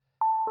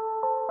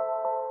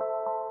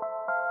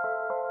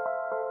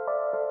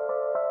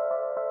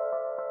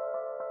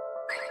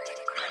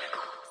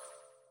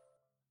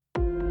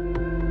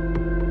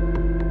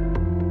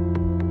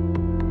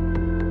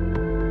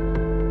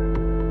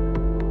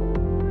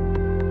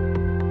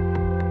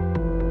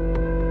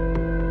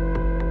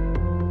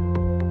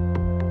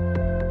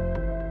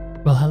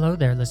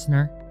there,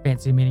 listener.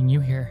 Fancy meeting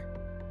you here.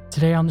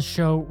 Today on the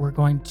show, we're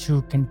going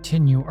to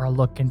continue our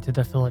look into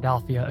the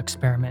Philadelphia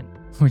experiment,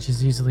 which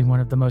is easily one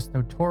of the most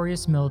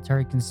notorious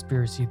military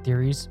conspiracy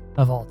theories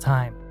of all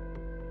time.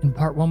 In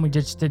part one, we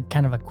just did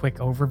kind of a quick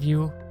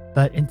overview,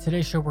 but in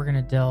today's show, we're going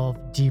to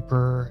delve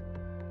deeper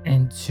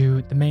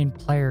into the main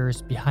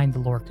players behind the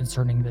lore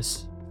concerning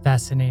this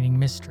fascinating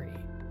mystery.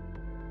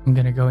 I'm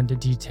going to go into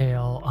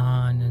detail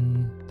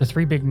on the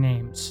three big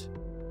names,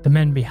 the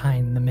men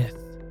behind the myth: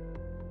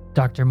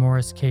 Dr.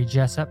 Morris K.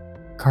 Jessup,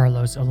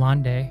 Carlos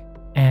Allende,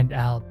 and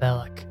Al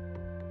Bielek.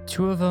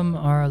 Two of them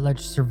are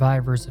alleged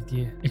survivors of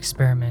the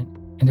experiment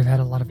and have had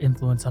a lot of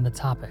influence on the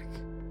topic.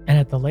 And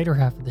at the later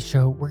half of the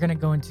show, we're going to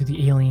go into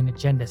the alien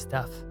agenda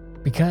stuff,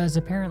 because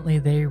apparently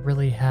they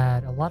really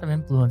had a lot of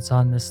influence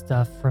on this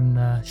stuff from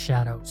the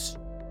shadows.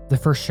 The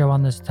first show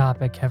on this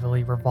topic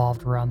heavily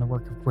revolved around the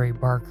work of Gray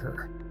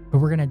Barker, but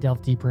we're going to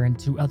delve deeper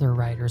into other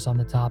writers on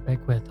the topic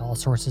with all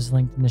sources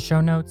linked in the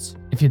show notes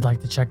if you'd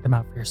like to check them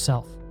out for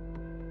yourself.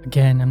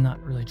 Again, I'm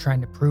not really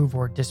trying to prove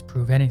or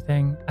disprove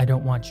anything. I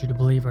don't want you to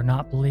believe or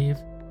not believe.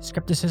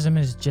 Skepticism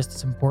is just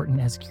as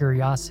important as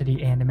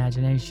curiosity and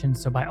imagination,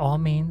 so by all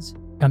means,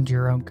 come to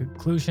your own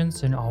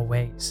conclusions in all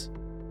ways.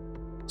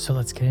 So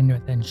let's get into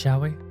it then,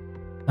 shall we?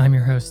 I'm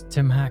your host,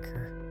 Tim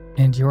Hacker,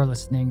 and you're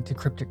listening to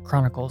Cryptic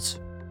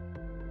Chronicles.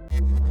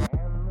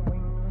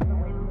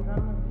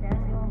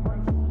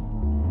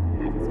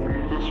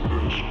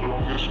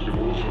 Strongest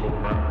emotion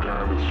of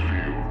mankind is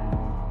fear.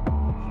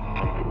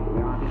 And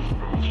the oldest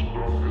and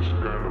strongest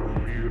kind of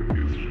fear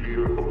is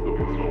fear of the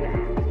unknown.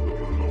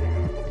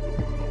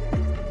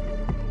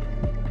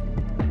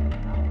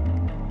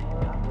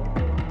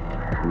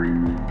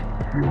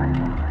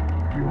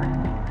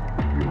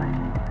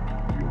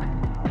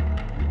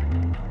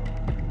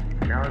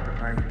 Now is the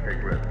time to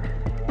take risks.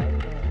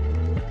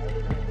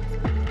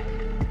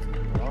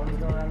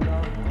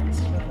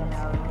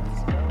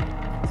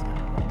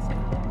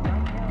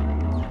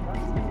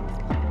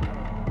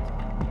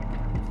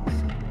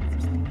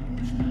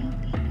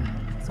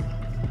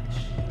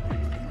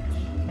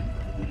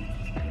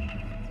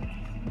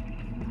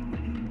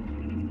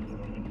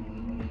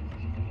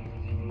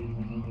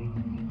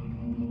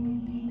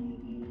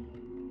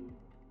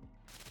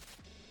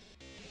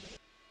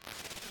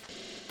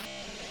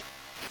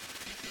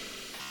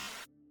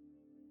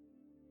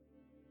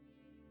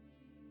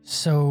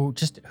 So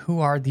just who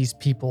are these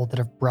people that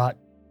have brought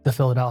the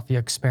Philadelphia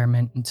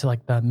experiment into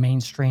the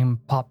mainstream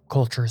pop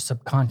culture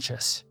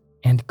subconscious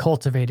and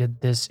cultivated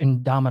this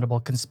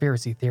indomitable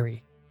conspiracy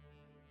theory?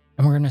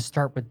 And we're going to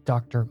start with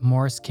Dr.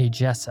 Morris K.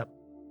 Jessup.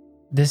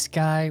 This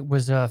guy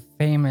was a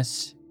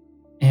famous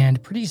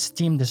and pretty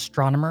esteemed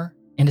astronomer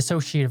and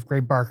associate of Gray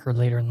Barker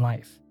later in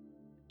life.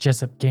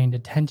 Jessup gained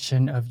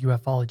attention of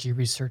ufology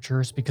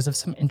researchers because of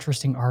some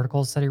interesting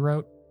articles that he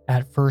wrote,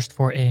 at first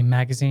for a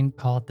magazine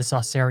called the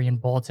Saucerian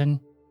Bulletin,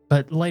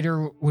 but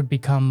later would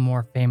become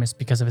more famous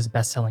because of his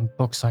best-selling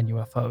books on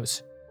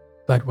UFOs.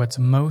 But what's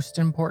most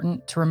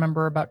important to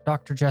remember about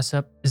Dr.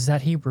 Jessup is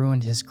that he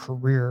ruined his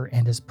career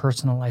and his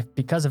personal life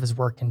because of his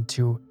work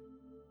into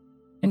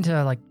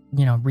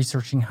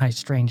researching high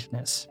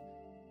strangeness.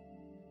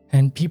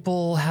 And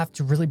people have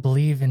to really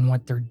believe in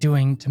what they're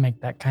doing to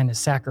make that kind of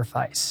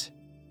sacrifice.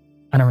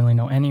 I don't really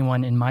know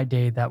anyone in my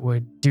day that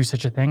would do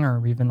such a thing,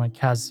 or even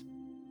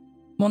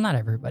well, not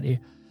everybody,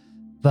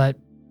 but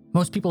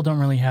most people don't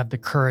really have the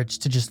courage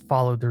to just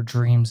follow their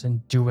dreams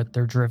and do what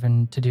they're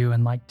driven to do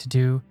and like to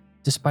do,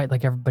 despite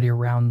everybody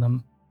around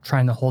them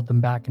trying to hold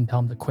them back and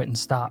tell them to quit and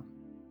stop.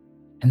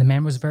 And the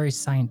man was very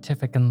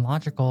scientific and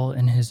logical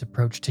in his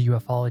approach to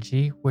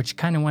ufology, which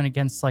kind of went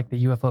against the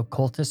UFO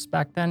cultists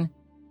back then.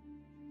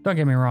 Don't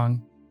get me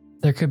wrong,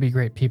 there could be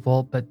great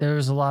people, but there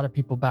was a lot of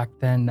people back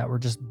then that were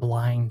just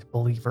blind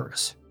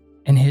believers.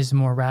 And his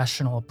more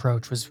rational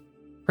approach was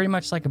pretty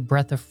much like a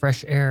breath of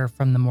fresh air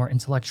from the more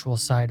intellectual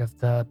side of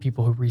the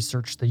people who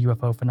researched the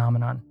UFO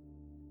phenomenon.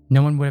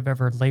 No one would have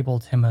ever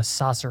labeled him a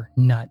saucer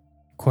nut,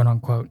 quote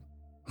unquote,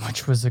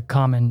 which was a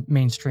common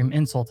mainstream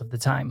insult of the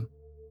time.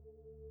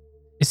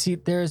 You see,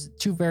 there's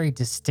two very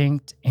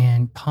distinct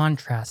and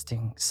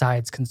contrasting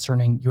sides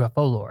concerning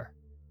UFO lore.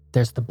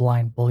 There's the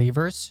blind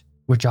believers,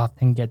 which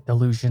often get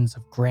delusions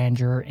of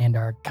grandeur and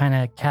are kind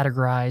of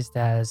categorized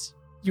as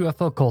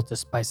UFO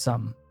cultists by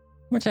some.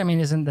 Which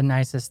isn't the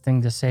nicest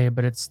thing to say,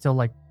 but it's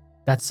still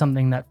that's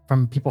something that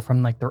from people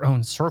from their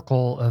own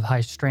circle of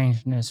high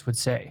strangeness would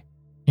say.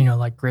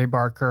 Like Gray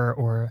Barker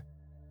or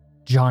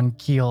John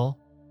Keel.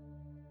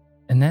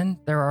 And then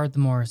there are the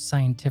more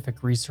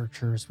scientific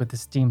researchers with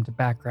esteemed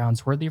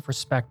backgrounds worthy of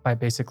respect by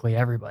basically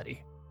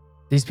everybody.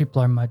 These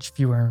people are much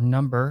fewer in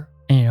number,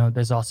 and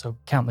there's also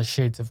countless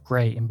shades of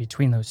gray in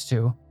between those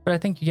two, but I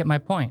think you get my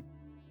point.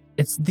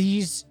 It's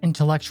these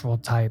intellectual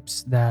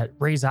types that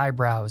raise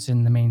eyebrows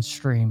in the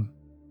mainstream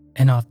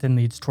and often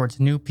leads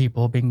towards new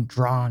people being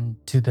drawn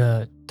to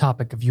the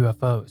topic of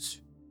UFOs.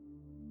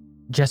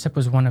 Jessup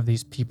was one of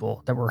these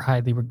people that were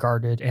highly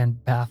regarded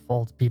and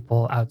baffled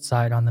people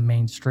outside on the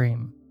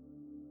mainstream.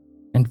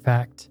 In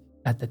fact,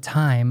 at the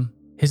time,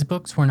 His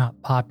books were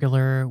not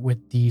popular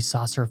with the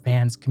saucer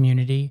fans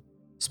community,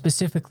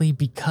 specifically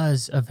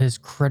because of his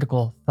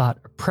critical thought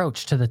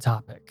approach to the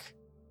topic.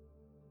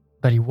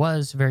 But he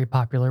was very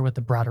popular with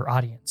the broader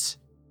audience.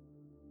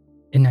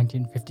 In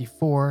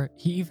 1954,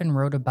 he even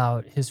wrote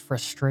about his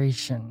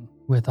frustration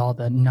with all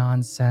the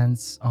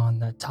nonsense on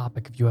the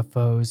topic of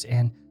UFOs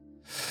and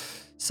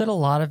said a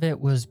lot of it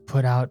was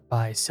put out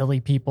by silly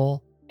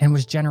people and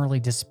was generally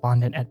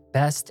despondent at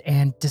best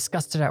and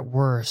disgusted at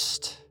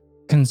worst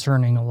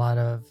concerning a lot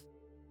of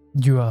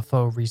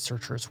UFO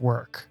researchers'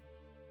 work.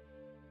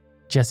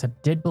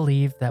 Jessup did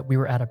believe that we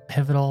were at a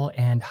pivotal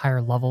and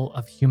higher level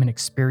of human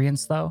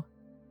experience, though,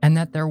 and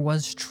that there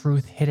was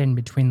truth hidden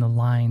between the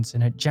lines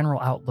in a general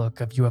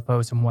outlook of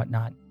UFOs and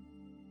whatnot.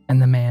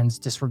 And the man's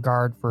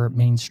disregard for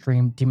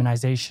mainstream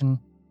demonization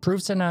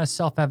proves in a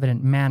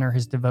self-evident manner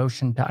his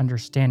devotion to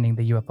understanding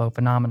the UFO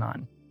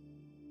phenomenon.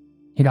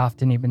 He'd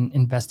often even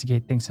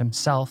investigate things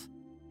himself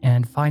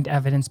and find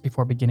evidence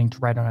before beginning to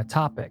write on a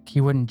topic.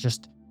 He wouldn't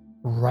just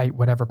write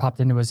whatever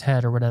popped into his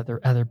head or whatever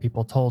other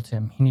people told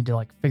him. He needed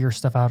to figure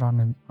stuff out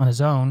on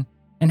his own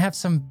and have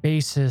some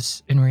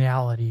basis in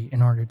reality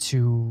in order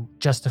to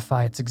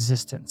justify its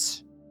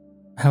existence.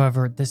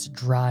 However, this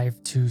drive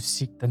to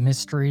seek the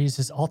mysteries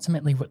is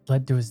ultimately what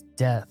led to his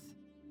death,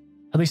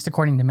 at least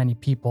according to many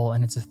people,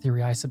 and it's a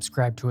theory I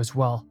subscribe to as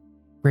well.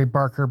 Ray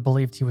Barker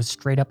believed he was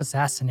straight up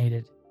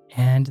assassinated,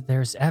 and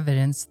there's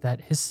evidence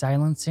that his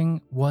silencing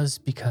was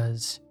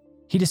because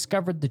he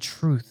discovered the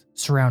truth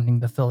surrounding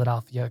the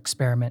Philadelphia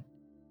experiment.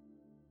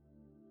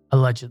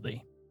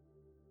 Allegedly.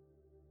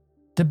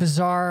 The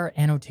bizarre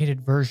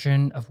annotated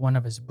version of one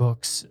of his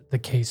books, The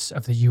Case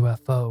of the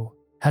UFO,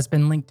 has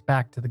been linked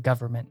back to the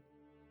government,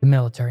 the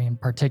military in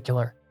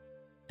particular,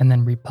 and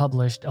then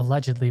republished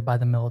allegedly by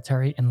the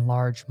military in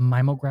large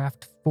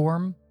mimeographed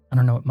form. I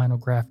don't know what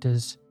mimeographed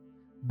is,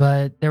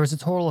 but there was a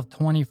total of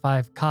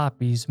 25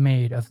 copies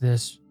made of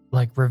this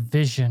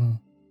revision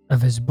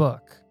of his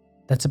book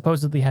that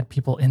supposedly had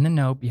people in the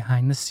know,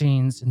 behind the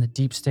scenes, in the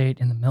deep state,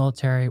 in the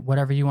military,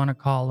 whatever you want to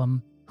call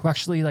them, who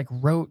actually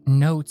wrote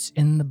notes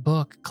in the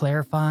book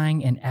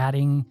clarifying and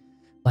adding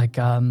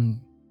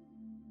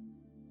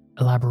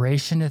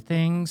elaboration to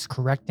things,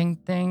 correcting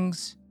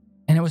things,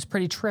 and it was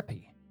pretty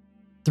trippy.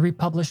 The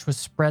republished was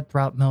spread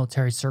throughout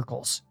military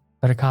circles,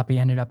 but a copy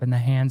ended up in the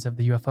hands of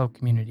the UFO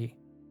community,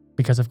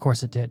 because of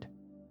course it did.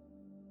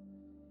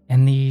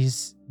 And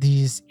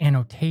these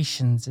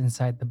annotations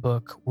inside the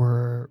book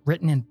were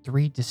written in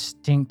 3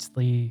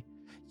 distinctly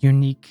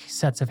unique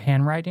sets of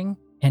handwriting,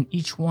 and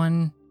each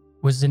one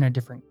was in a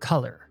different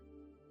color.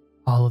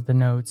 All of the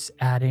notes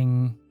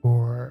adding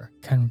or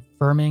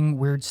confirming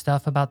weird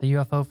stuff about the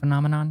UFO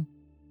phenomenon.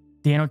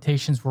 The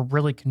annotations were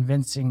really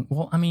convincing.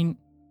 Well,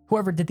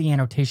 whoever did the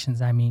annotations,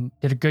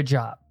 did a good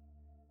job.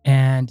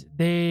 And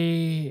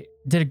they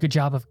did a good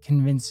job of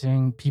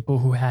convincing people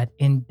who had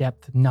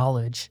in-depth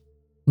knowledge,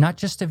 not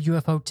just of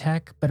UFO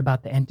tech, but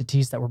about the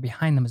entities that were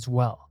behind them as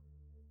well.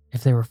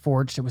 If they were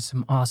forged, it was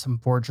some awesome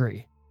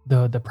forgery,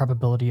 though the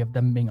probability of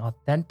them being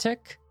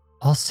authentic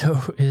also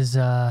is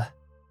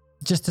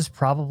just as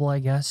probable, I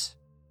guess.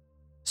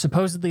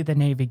 Supposedly, the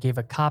Navy gave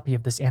a copy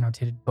of this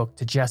annotated book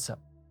to Jessup,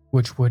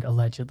 which would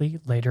allegedly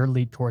later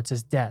lead towards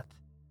his death.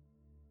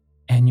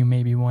 And you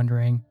may be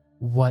wondering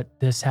what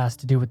this has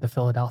to do with the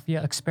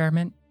Philadelphia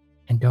experiment,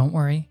 and don't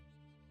worry,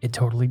 it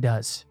totally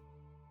does.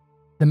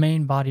 The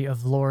main body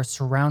of lore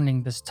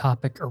surrounding this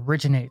topic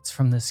originates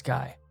from this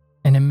guy,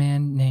 and a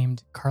man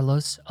named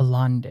Carlos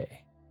Allende.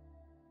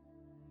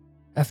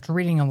 After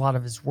reading a lot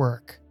of his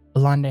work,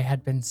 Allende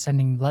had been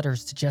sending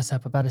letters to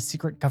Jessup about a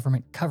secret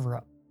government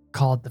cover-up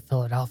called the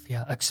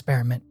Philadelphia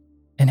Experiment,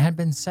 and had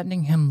been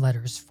sending him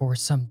letters for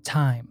some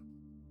time.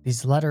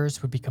 These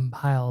letters would be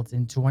compiled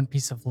into one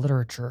piece of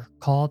literature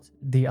called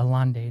the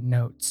Allende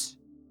Notes.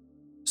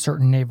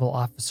 Certain naval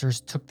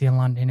officers took the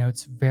Allende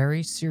Notes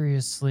very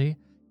seriously,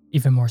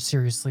 even more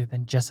seriously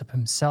than Jessup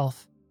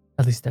himself,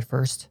 at least at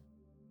first.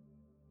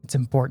 It's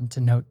important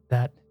to note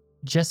that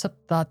Jessup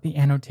thought the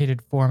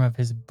annotated form of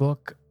his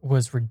book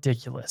was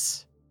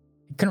ridiculous.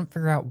 He couldn't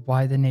figure out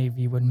why the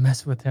Navy would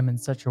mess with him in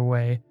such a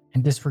way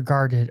and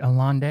disregarded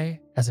Allende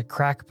as a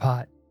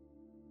crackpot.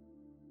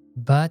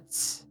 But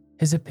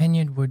his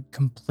opinion would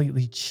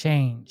completely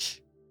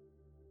change.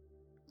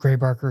 Gray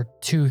Barker,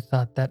 too,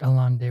 thought that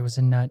Allende was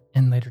a nut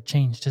and later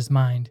changed his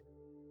mind.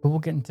 But we'll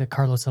get into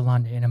Carlos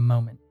Allende in a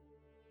moment.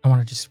 I want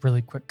to just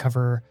really quick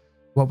cover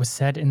what was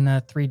said in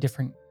the 3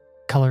 different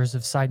colors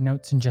of side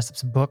notes in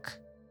Jessup's book.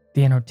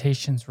 The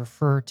annotations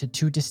refer to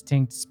 2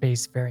 distinct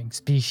space-faring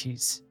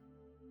species,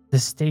 the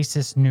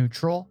stasis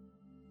neutral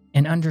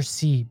and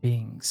undersea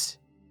beings,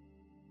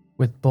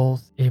 with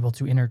both able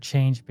to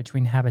interchange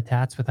between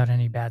habitats without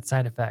any bad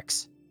side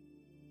effects.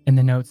 In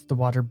the notes, the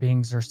water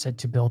beings are said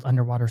to build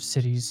underwater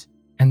cities,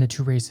 and the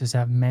 2 races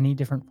have many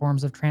different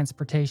forms of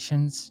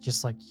transportations,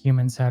 just like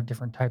humans have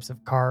different types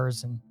of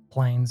cars and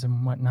planes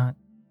and whatnot.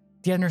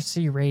 The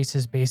undersea race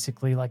is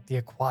basically like the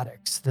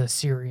aquatics, the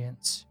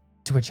Sirians,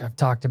 to which I've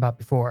talked about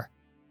before.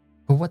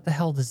 But what the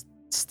hell does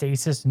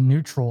stasis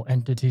neutral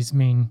entities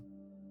mean,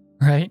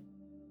 right?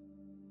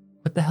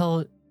 what the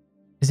hell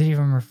is it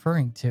even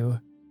referring to?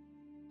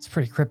 It's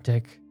pretty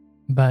cryptic,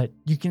 but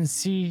you can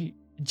see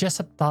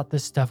Jessup thought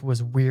this stuff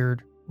was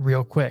weird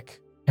real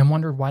quick and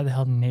wondered why the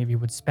hell the Navy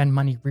would spend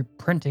money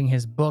reprinting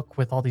his book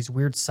with all these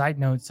weird side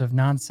notes of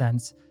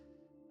nonsense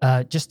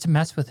just to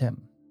mess with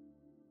him.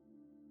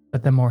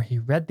 But the more he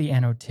read the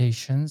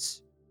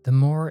annotations, the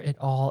more it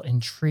all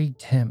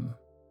intrigued him.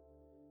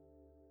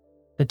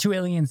 The two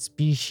alien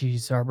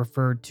species are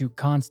referred to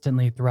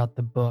constantly throughout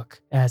the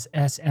book as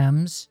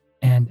SMs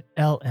and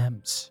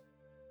LMs.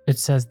 It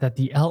says that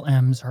the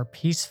LMs are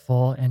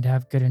peaceful and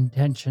have good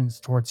intentions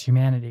towards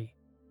humanity,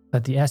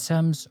 but the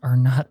SMs are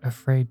not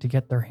afraid to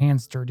get their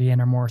hands dirty and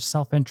are more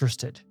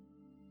self-interested.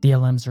 The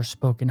LMs are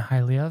spoken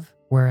highly of,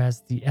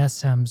 whereas the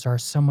SMs are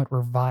somewhat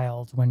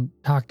reviled when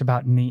talked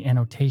about in the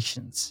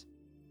annotations.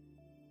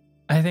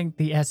 I think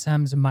the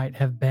SMs might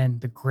have been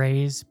the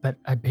Greys, but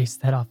I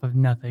based that off of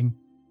nothing.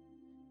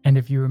 And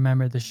if you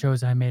remember the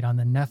shows I made on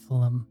the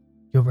Nephilim,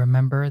 you'll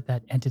remember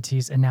that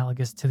entities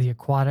analogous to the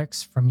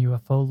aquatics from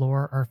UFO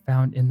lore are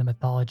found in the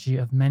mythology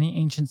of many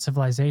ancient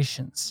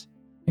civilizations,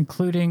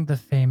 including the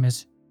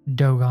famous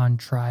Dogon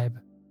tribe,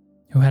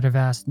 who had a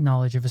vast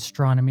knowledge of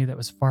astronomy that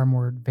was far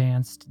more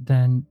advanced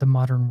than the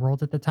modern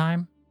world at the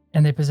time,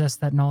 and they possessed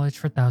that knowledge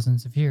for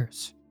thousands of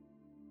years.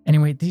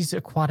 Anyway, these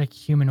aquatic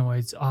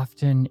humanoids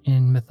often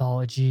in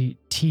mythology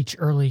teach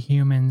early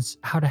humans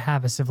how to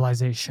have a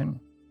civilization.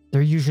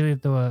 They're usually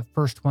the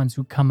first ones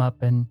who come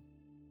up and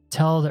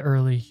tell the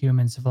early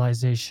human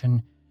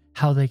civilization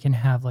how they can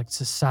have like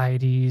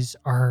societies,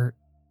 art,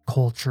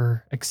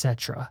 culture,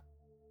 etc.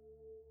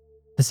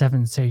 The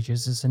Seven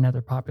Sages is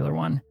another popular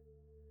one,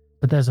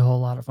 but there's a whole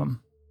lot of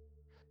them.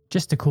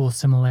 Just a cool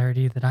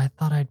similarity that I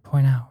thought I'd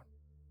point out.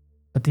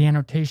 But the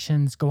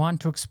annotations go on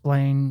to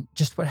explain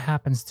just what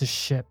happens to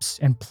ships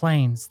and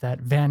planes that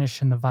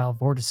vanish in the vile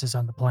vortices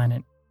on the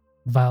planet.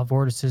 Vile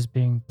vortices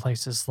being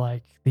places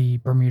like the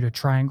Bermuda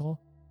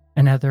Triangle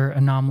and other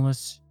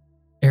anomalous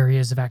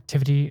areas of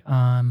activity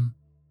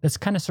that's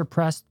kind of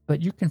suppressed,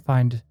 but you can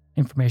find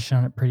information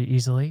on it pretty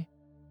easily.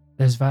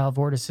 There's vile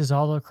vortices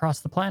all across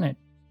the planet,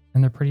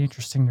 and they're pretty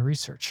interesting to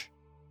research.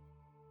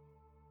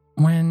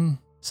 When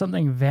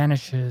something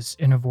vanishes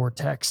in a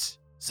vortex,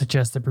 such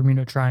as the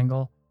Bermuda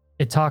Triangle,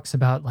 it talks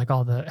about like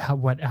all the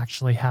what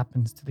actually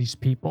happens to these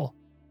people.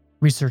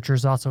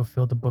 Researchers also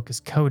feel the book is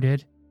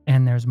coded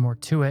and there's more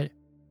to it,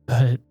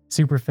 but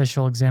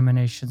superficial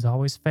examinations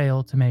always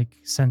fail to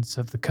make sense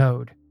of the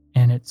code,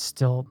 and it's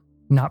still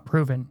not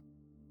proven.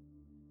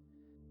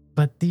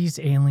 But these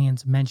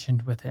aliens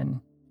mentioned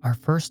within are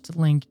first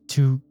linked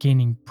to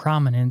gaining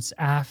prominence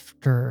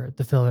after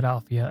the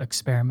Philadelphia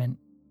experiment,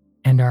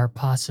 and are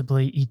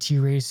possibly ET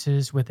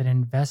races with an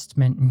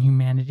investment in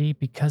humanity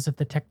because of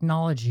the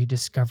technology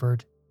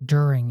discovered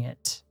during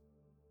it.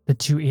 The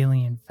two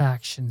alien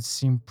factions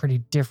seem pretty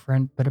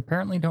different, but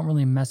apparently don't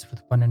really mess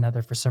with one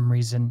another for some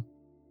reason.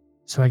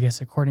 So I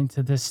guess according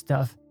to this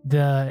stuff,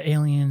 the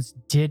aliens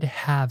did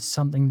have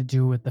something to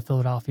do with the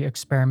Philadelphia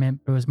experiment,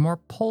 but it was more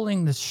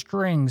pulling the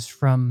strings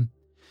from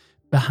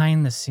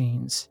behind the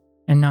scenes,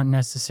 and not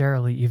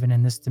necessarily even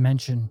in this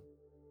dimension.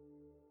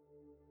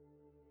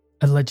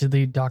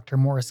 Allegedly, Dr.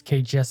 Morris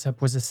K.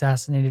 Jessup was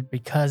assassinated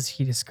because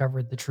he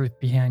discovered the truth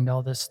behind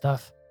all this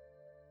stuff.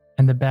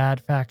 And the bad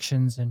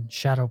factions and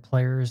shadow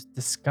players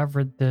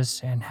discovered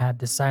this and had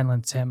to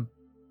silence him.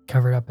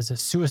 Covered up as a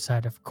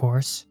suicide, of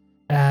course,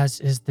 as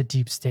is the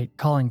Deep State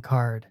calling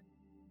card.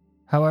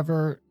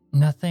 However,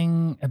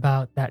 nothing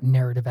about that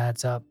narrative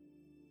adds up.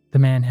 The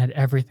man had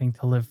everything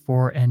to live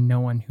for, and no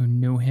one who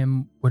knew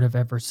him would have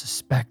ever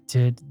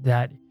suspected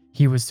that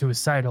he was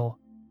suicidal.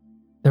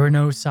 There were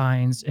no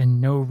signs and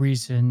no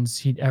reasons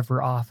he'd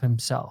ever off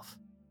himself.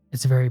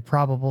 It's very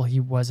probable he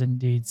was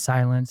indeed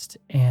silenced,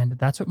 and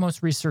that's what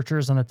most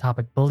researchers on the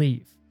topic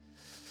believe.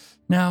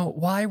 Now,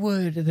 why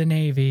would the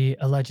Navy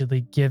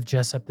allegedly give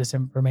Jessup this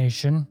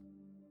information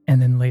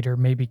and then later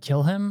maybe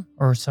kill him,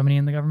 or somebody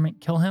in the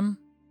government kill him?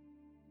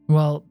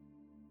 Well,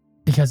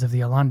 because of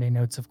the Allende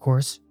notes, of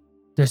course.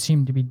 There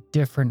seem to be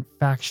different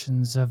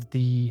factions of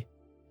the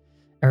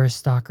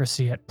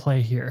aristocracy at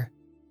play here.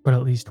 But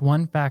at least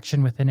one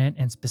faction within it,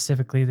 and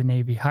specifically the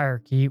Navy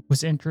hierarchy,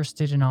 was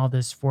interested in all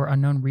this for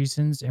unknown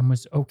reasons and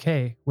was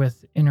okay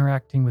with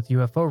interacting with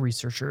UFO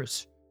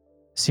researchers.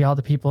 See, all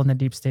the people in the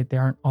deep state, they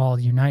aren't all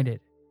united.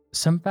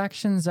 Some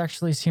factions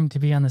actually seem to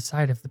be on the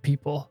side of the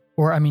people.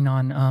 Or,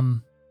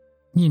 on,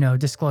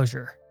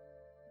 disclosure.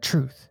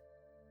 Truth.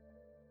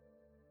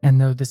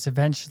 And though this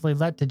eventually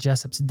led to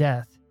Jessup's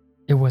death,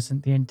 it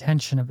wasn't the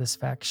intention of this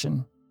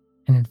faction.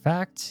 And in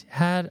fact,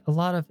 had a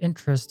lot of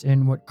interest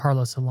in what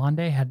Carlos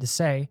Allende had to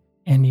say,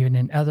 and even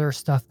in other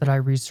stuff that I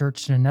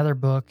researched in another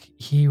book,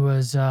 he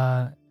was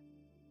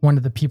one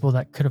of the people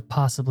that could have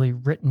possibly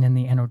written in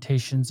the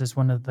annotations as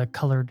one of the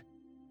colored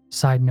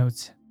side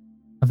notes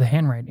of the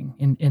handwriting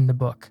in the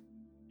book.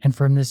 And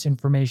from this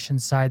information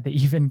side, they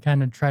even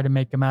kind of try to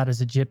make him out as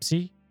a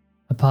gypsy,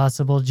 a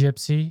possible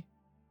gypsy.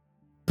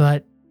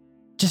 But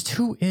just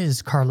who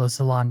is Carlos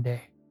Allende?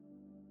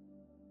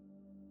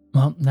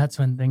 Well, that's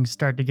when things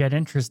start to get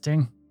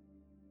interesting.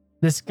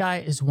 This guy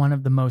is one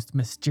of the most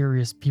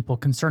mysterious people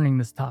concerning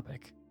this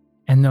topic.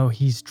 And though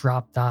he's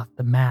dropped off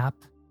the map,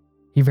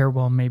 he very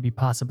well may be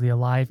possibly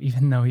alive,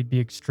 even though he'd be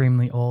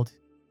extremely old.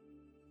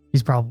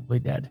 He's probably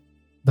dead.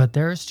 But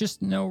there's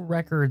just no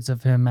records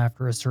of him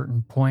after a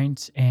certain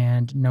point,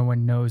 and no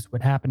one knows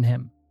what happened to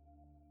him.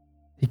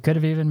 He could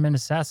have even been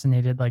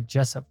assassinated like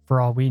Jessup for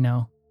all we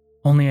know.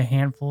 Only a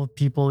handful of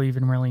people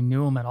even really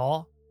knew him at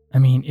all. I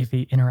mean, if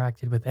he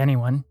interacted with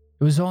anyone,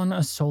 it was on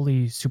a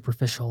solely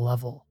superficial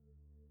level.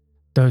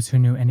 Those who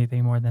knew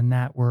anything more than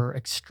that were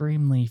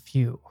extremely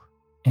few,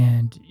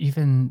 and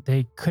even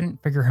they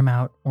couldn't figure him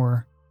out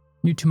or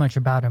knew too much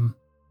about him.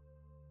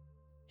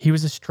 He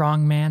was a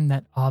strong man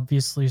that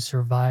obviously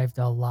survived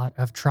a lot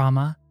of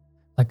trauma,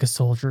 like a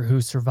soldier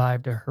who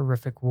survived a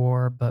horrific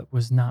war but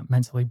was not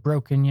mentally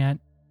broken yet.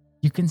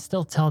 You can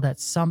still tell that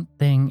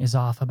something is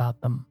off about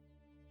them.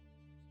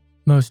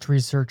 Most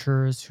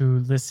researchers who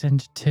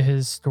listened to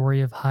his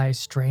story of high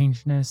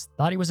strangeness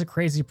thought he was a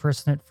crazy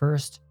person at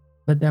first,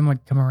 but then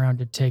would come around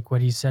to take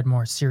what he said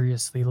more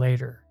seriously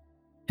later.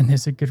 And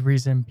there's a good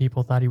reason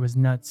people thought he was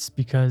nuts,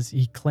 because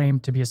he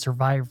claimed to be a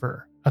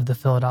survivor of the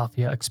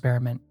Philadelphia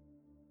experiment.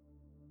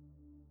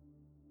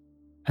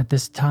 At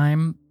this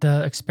time,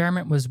 the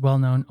experiment was well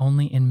known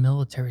only in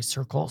military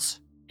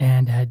circles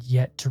and had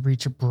yet to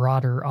reach a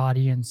broader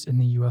audience in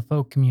the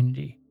UFO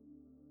community.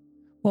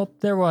 Well,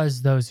 there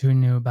was those who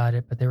knew about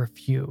it, but they were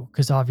few,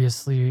 because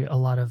obviously a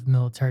lot of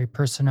military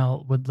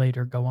personnel would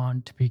later go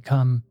on to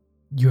become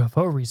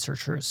UFO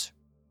researchers.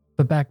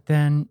 But back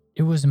then,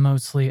 it was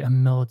mostly a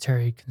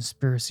military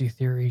conspiracy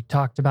theory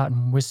talked about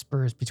in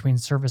whispers between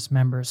service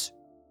members.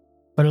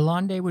 But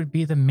Allende would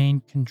be the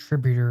main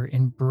contributor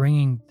in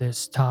bringing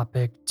this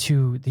topic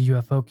to the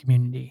UFO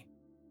community.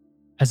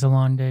 As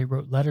Allende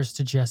wrote letters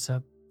to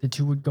Jessup, the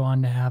two would go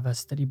on to have a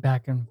steady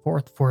back and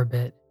forth for a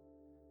bit.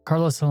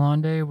 Carlos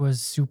Allende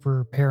was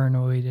super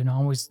paranoid and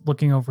always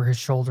looking over his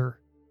shoulder,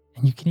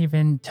 and you can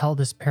even tell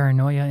this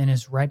paranoia in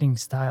his writing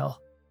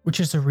style, which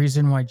is the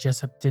reason why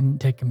Jessup didn't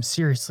take him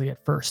seriously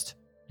at first,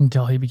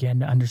 until he began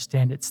to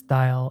understand its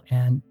style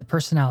and the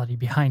personality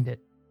behind it.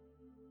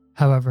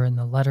 However, in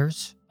the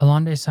letters,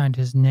 Allende signed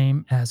his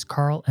name as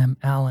Carl M.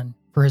 Allen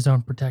for his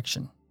own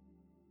protection.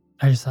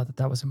 I just thought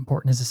that was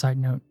important as a side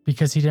note,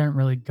 because he didn't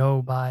really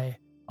go by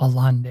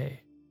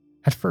Allende.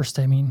 At first,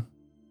 I mean.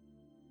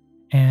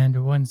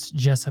 And once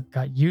Jessup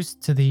got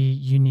used to the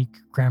unique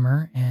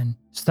grammar and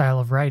style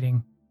of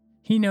writing,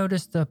 he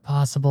noticed a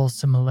possible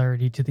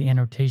similarity to the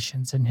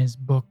annotations in his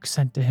book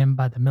sent to him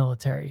by the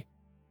military.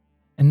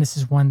 And this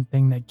is one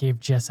thing that gave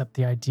Jessup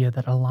the idea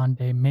that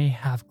Allende may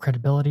have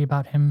credibility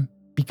about him,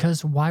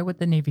 because why would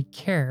the Navy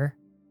care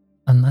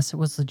unless it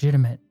was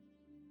legitimate?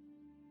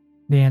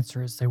 The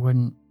answer is they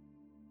wouldn't.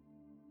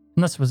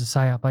 Unless it was a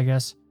psyop, I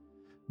guess.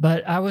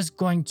 But I was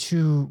going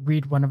to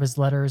read one of his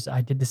letters.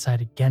 I did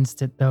decide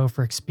against it, though,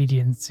 for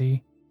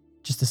expediency.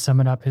 Just to sum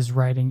it up, his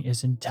writing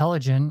is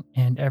intelligent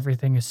and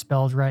everything is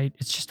spelled right.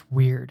 It's just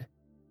weird.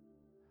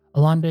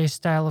 Allende's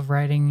style of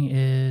writing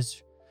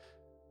is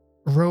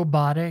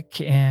robotic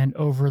and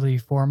overly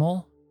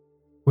formal,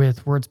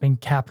 with words being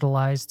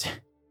capitalized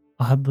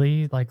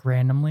oddly, like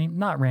randomly.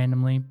 Not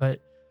randomly,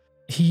 but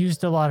he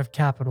used a lot of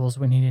capitals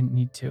when he didn't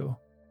need to.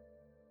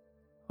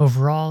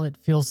 Overall, it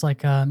feels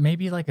like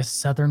maybe like a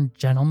Southern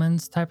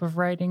gentleman's type of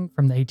writing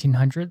from the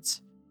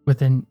 1800s,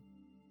 with an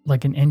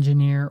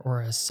engineer or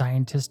a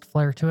scientist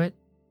flair to it.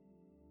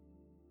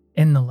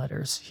 In the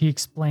letters, he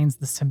explains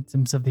the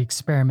symptoms of the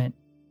experiment: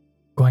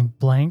 going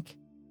blank,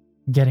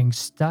 getting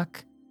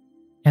stuck,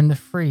 and the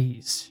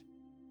freeze,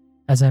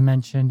 as I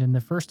mentioned in the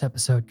first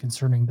episode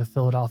concerning the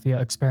Philadelphia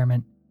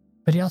experiment.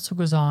 But he also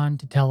goes on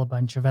to tell a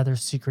bunch of other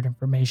secret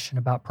information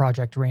about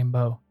Project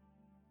Rainbow.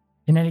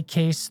 In any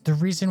case, the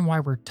reason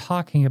why we're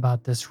talking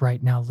about this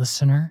right now,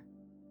 listener,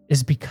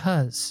 is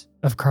because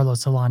of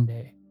Carlos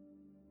Allende.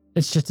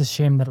 It's just a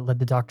shame that it led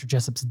to Dr.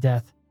 Jessup's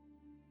death.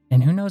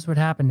 And who knows what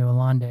happened to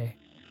Allende.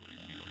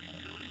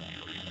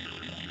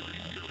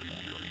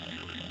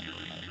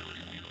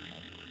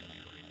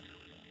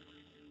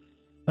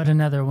 But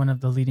another one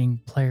of the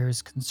leading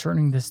players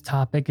concerning this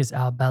topic is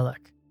Al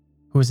Bellick,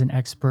 who is an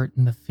expert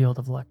in the field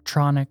of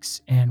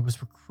electronics and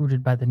was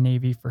recruited by the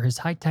Navy for his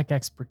high-tech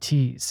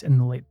expertise in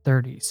the late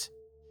 30s.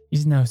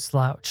 He's no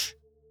slouch,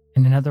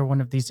 and another one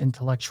of these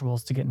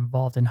intellectuals to get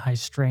involved in high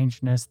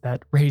strangeness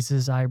that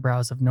raises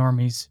eyebrows of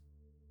normies.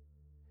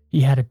 He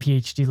had a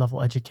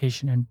PhD-level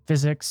education in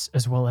physics,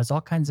 as well as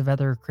all kinds of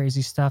other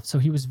crazy stuff, so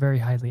he was very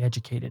highly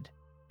educated.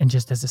 And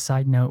just as a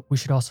side note, we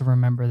should also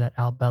remember that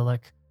Al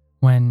Bellick,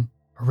 when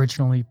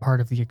originally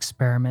part of the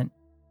experiment,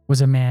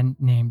 was a man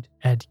named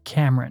Ed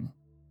Cameron,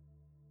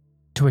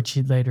 to which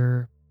he'd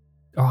later...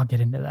 I'll get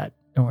into that.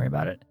 Don't worry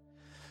about it.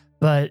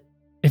 But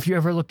if you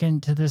ever look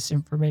into this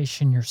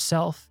information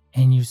yourself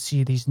and you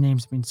see these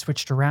names being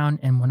switched around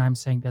and what I'm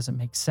saying doesn't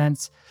make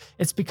sense,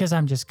 it's because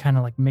I'm just kind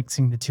of like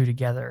mixing the two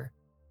together.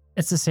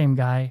 It's the same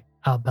guy,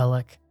 Al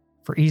Bellick.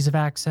 For ease of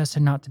access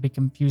and not to be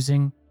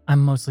confusing,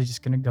 I'm mostly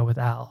just going to go with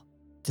Al,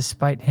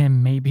 despite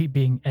him maybe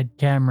being Ed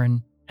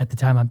Cameron at the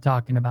time I'm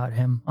talking about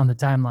him on the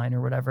timeline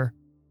or whatever.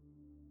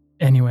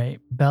 Anyway,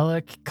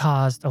 Bellick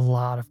caused a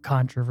lot of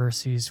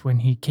controversies when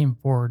he came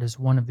forward as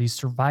one of these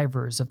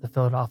survivors of the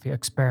Philadelphia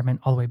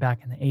experiment all the way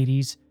back in the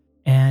 80s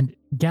and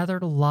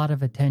gathered a lot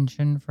of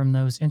attention from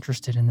those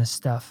interested in this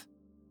stuff.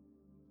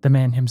 The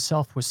man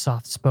himself was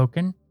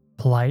soft-spoken,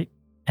 polite,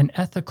 and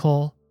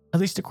ethical, at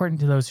least according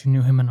to those who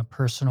knew him on a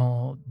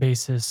personal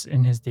basis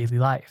in his daily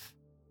life.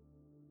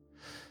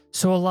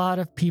 So a lot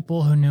of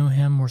people who knew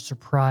him were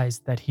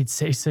surprised that he'd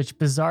say such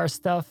bizarre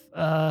stuff,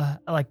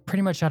 like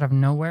pretty much out of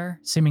nowhere,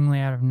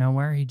 seemingly out of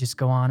nowhere. He'd just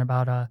go on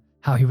about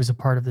how he was a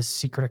part of this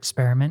secret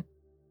experiment.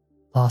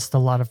 Lost a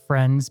lot of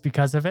friends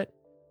because of it.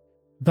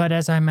 But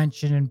as I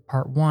mentioned in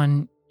part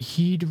 1,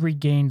 he'd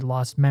regained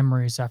lost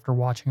memories after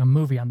watching a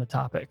movie on the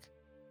topic.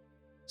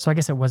 So I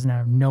guess it wasn't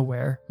out of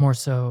nowhere. More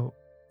so,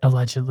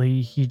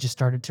 allegedly, he just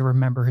started to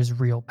remember his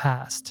real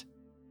past.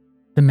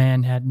 The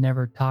man had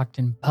never talked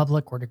in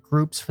public or to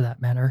groups for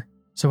that matter,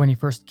 so when he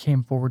first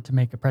came forward to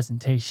make a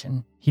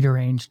presentation, he'd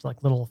arranged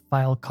like little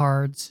file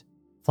cards,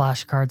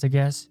 flashcards I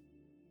guess,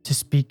 to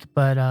speak,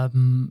 but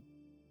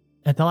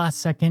at the last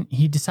second,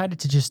 he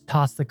decided to just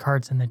toss the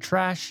cards in the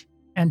trash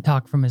and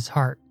talk from his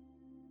heart,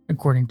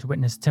 according to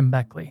witness Tim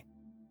Beckley.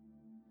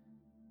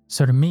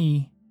 So to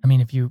me,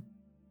 if you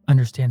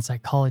understand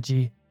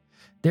psychology,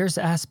 there's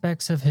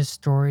aspects of his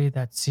story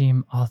that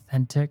seem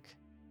authentic.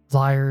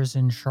 Liars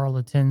and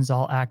charlatans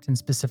all act in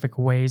specific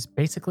ways,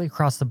 basically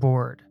across the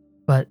board.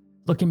 But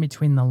looking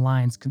between the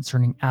lines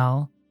concerning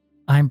Al,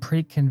 I'm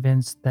pretty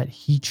convinced that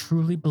he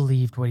truly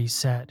believed what he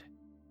said.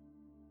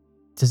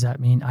 Does that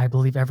mean I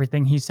believe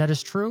everything he said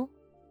is true?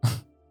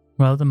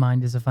 Well, the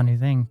mind is a funny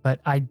thing,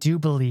 but I do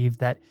believe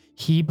that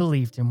he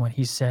believed in what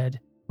he said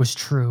was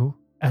true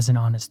as an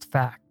honest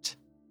fact.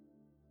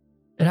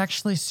 It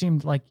actually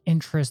seemed like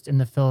interest in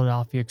the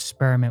Philadelphia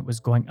experiment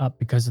was going up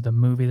because of the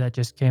movie that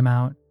just came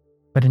out.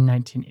 But in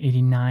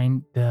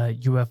 1989, the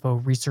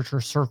UFO researcher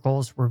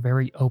circles were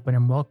very open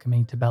and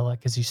welcoming to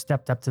Bellick as he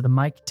stepped up to the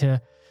mic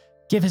to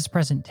give his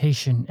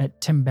presentation at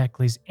Tim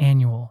Beckley's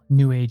annual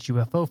New Age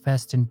UFO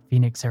Fest in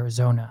Phoenix,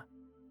 Arizona.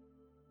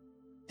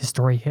 His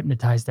story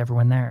hypnotized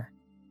everyone there.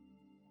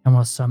 And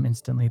while some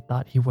instantly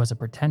thought he was a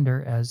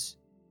pretender, as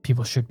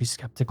people should be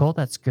skeptical,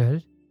 that's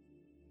good,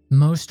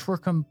 most were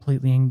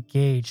completely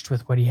engaged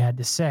with what he had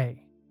to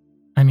say.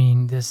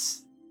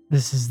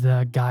 This is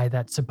the guy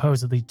that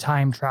supposedly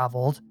time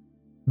traveled,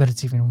 but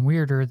it's even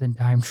weirder than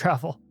time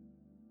travel.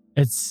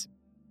 It's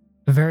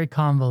very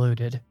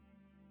convoluted.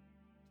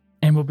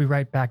 And we'll be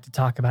right back to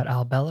talk about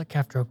Al Bellick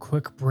after a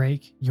quick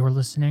break. You're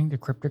listening to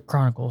Cryptic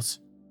Chronicles.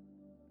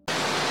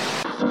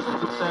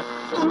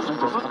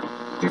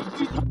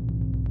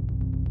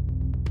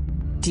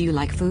 Do you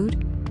like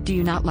food? Do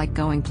you not like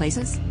going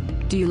places?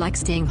 Do you like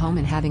staying home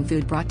and having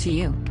food brought to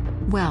you?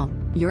 Well,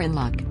 you're in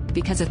luck,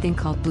 because a thing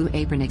called Blue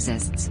Apron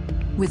exists.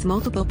 With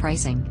multiple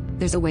pricing,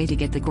 there's a way to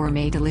get the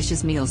gourmet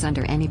delicious meals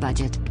under any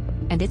budget.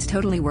 And it's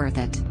totally worth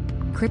it.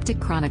 Cryptic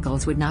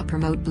Chronicles would not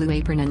promote Blue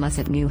Apron unless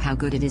it knew how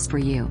good it is for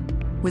you.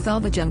 With all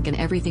the junk and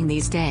everything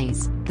these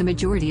days, the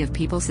majority of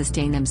people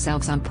sustain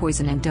themselves on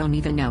poison and don't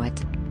even know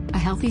it. A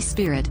healthy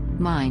spirit,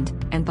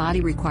 mind, and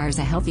body requires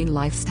a healthy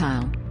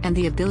lifestyle, and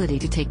the ability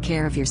to take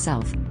care of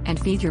yourself, and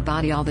feed your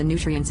body all the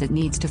nutrients it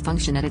needs to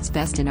function at its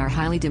best in our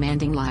highly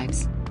demanding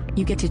lives.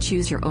 You get to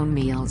choose your own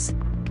meals.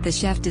 The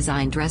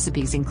chef-designed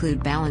recipes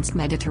include balanced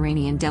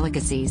Mediterranean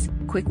delicacies,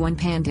 quick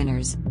one-pan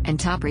dinners, and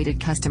top-rated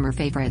customer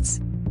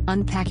favorites.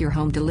 Unpack your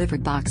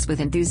home-delivered box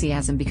with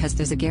enthusiasm because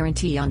there's a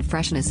guarantee on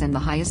freshness and the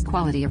highest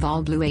quality of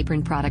all Blue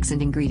Apron products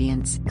and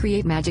ingredients.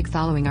 Create magic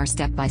following our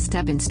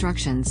step-by-step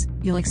instructions.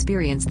 You'll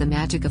experience the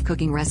magic of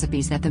cooking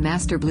recipes that the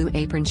master Blue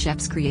Apron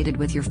chefs created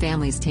with your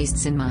family's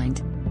tastes in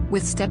mind.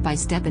 With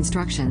step-by-step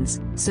instructions,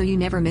 so you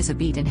never miss a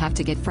beat and have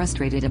to get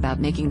frustrated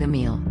about making the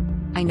meal.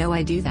 I know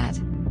I do that.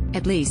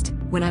 At least,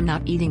 when I'm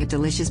not eating a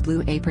delicious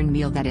Blue Apron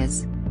meal that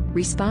is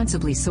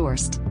responsibly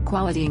sourced,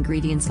 quality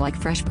ingredients like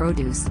fresh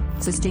produce,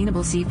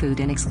 sustainable seafood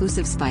and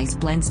exclusive spice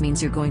blends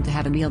means you're going to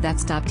have a meal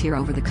that's top tier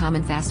over the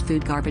common fast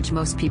food garbage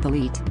most people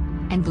eat.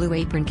 And Blue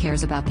Apron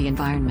cares about the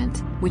environment,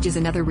 which is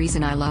another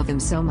reason I love them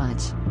so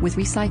much, with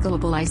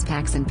recyclable ice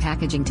packs and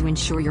packaging to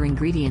ensure your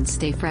ingredients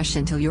stay fresh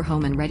until you're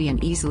home and ready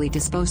and easily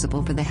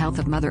disposable for the health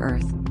of Mother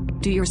Earth.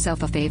 Do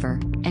yourself a favor,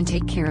 and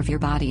take care of your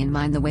body and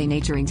mind the way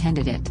nature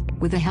intended it,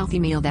 with a healthy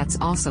meal that's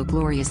also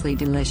gloriously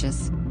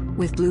delicious.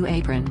 With Blue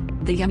Apron,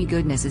 the yummy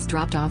goodness is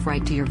dropped off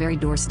right to your very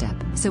doorstep.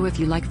 So if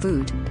you like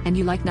food, and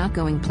you like not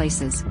going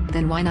places,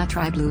 then why not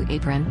try Blue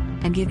Apron,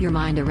 and give your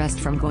mind a rest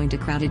from going to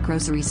crowded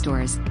grocery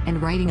stores,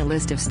 and writing a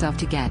list of stuff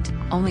to get,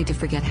 only to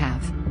forget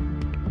half.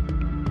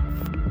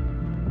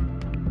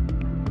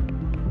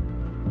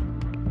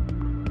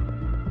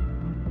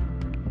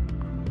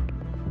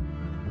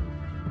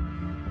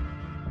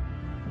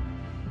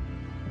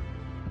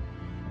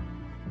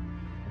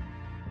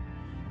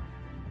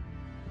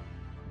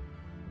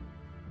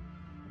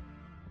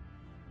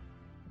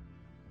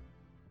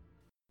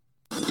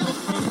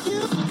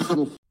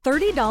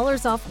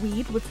 $30 off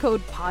weed with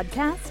code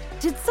PODCAST?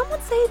 Did someone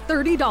say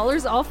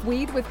 $30 off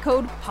weed with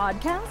code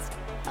PODCAST?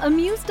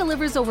 Amuse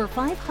delivers over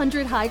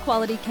 500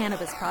 high-quality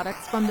cannabis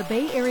products from the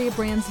Bay Area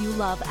brands you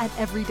love at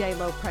everyday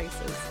low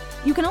prices.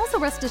 You can also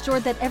rest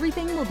assured that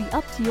everything will be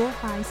up to your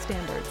high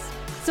standards.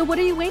 So what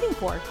are you waiting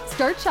for?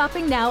 Start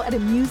shopping now at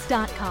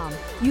Amuse.com.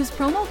 Use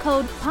promo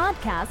code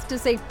PODCAST to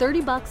save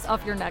 $30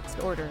 off your next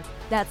order.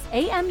 That's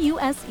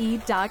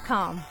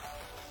AMUSE.com.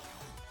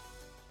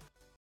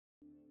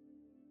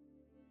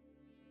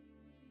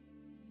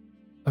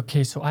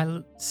 Okay, so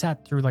I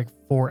sat through like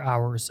 4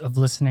 hours of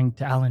listening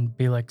to Alan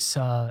Bielek's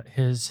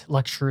his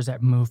lectures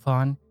at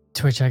MUFON,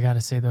 to which I gotta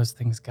say those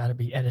things gotta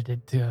be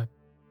edited to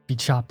be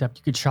chopped up.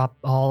 You could chop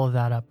all of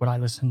that up, what I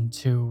listened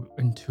to,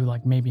 into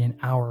like maybe an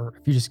hour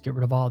if you just get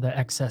rid of all the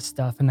excess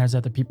stuff, and there's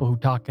other people who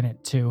talk in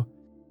it too.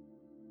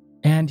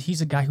 And he's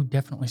a guy who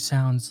definitely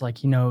sounds like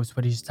he knows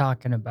what he's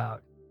talking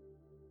about.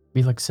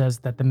 Bielek says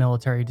that the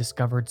military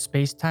discovered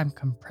space-time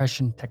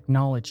compression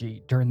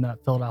technology during the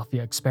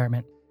Philadelphia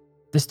experiment.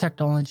 This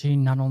technology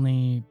not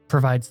only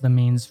provides the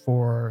means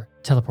for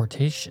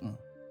teleportation,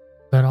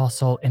 but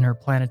also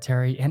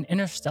interplanetary and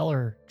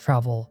interstellar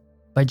travel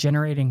by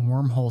generating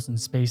wormholes in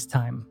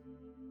space-time.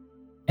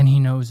 And he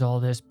knows all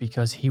this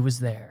because he was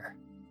there.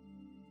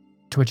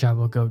 To which I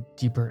will go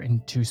deeper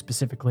into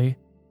specifically.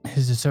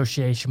 His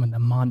association with the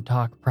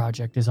Montauk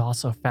Project is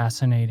also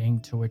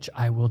fascinating, to which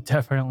I will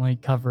definitely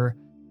cover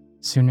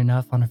soon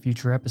enough on a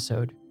future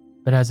episode.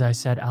 But as I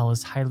said, Al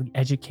is highly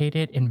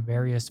educated in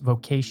various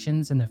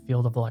vocations in the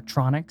field of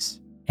electronics,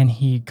 and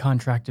he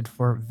contracted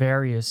for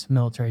various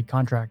military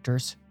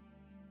contractors.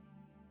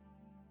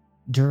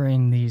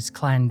 During these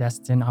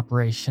clandestine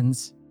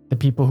operations, the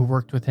people who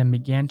worked with him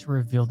began to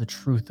reveal the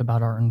truth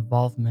about our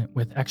involvement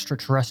with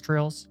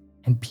extraterrestrials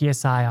and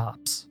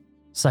PSI-OPS,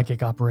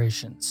 psychic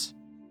operations.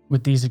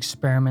 With these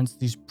experiments,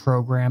 these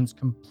programs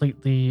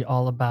completely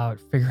all about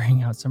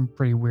figuring out some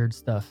pretty weird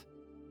stuff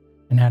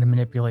and how to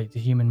manipulate the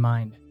human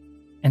mind.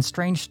 And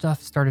strange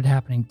stuff started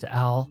happening to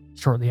Al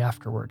shortly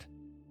afterward.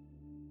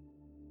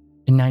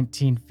 In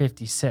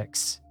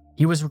 1956,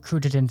 he was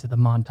recruited into the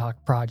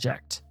Montauk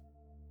Project.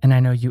 And I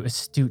know you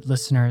astute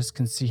listeners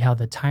can see how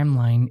the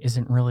timeline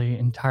isn't really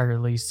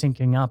entirely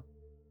syncing up.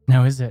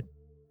 Now, is it?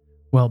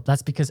 Well,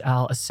 that's because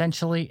Al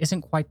essentially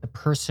isn't quite the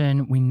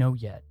person we know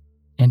yet,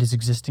 and is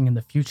existing in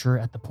the future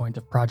at the point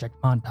of Project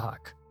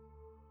Montauk.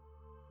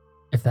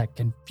 If that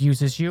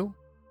confuses you,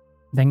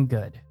 then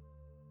good.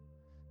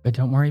 But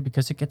don't worry,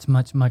 because it gets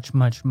much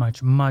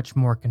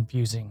more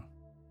confusing.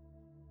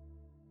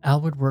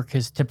 Al would work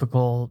his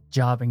typical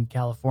job in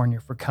California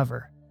for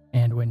cover,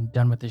 and when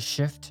done with his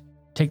shift,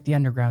 take the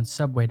underground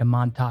subway to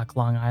Montauk,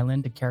 Long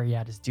Island to carry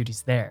out his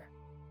duties there.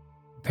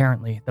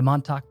 Apparently, the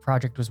Montauk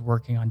Project was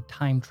working on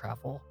time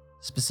travel,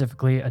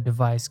 specifically a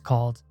device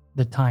called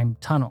the Time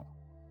Tunnel.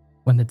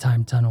 When the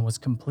Time Tunnel was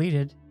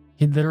completed,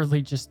 he'd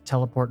literally just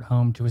teleport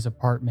home to his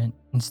apartment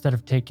instead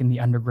of taking the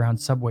underground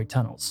subway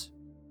tunnels.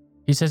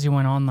 He says he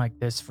went on like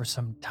this for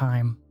some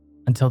time,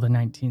 until the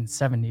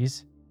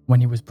 1970s, when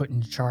he was put in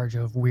charge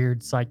of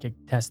weird psychic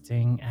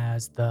testing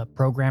as the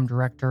program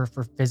director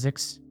for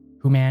physics,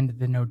 who manned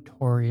the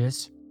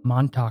notorious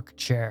Montauk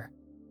chair,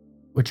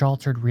 which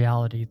altered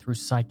reality through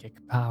psychic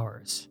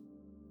powers.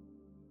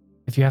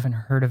 If you haven't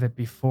heard of it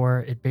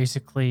before, it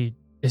basically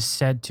is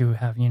said to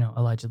have,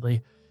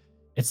 allegedly,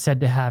 it's said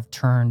to have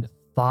turned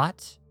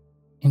thought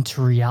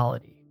into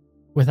reality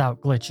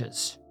without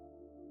glitches.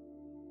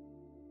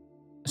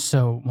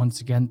 So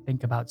once again,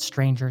 think about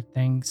Stranger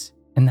Things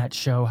and that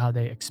show, how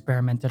they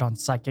experimented on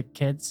psychic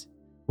kids.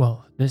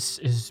 Well, this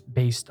is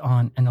based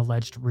on an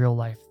alleged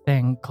real-life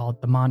thing called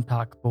the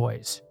Montauk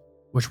Boys,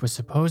 which was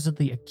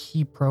supposedly a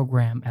key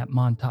program at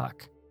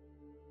Montauk.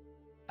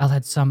 Al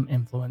had some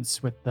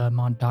influence with the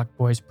Montauk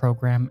Boys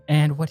program,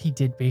 and what he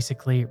did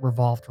basically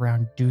revolved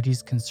around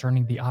duties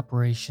concerning the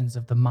operations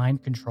of the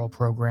mind control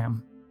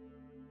program.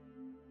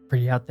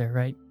 Pretty out there,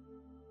 right?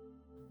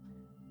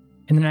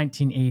 In the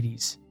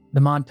 1980s, the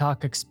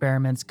Montauk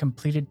experiments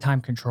completed time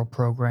control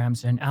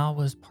programs, and Al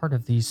was part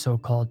of these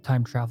so-called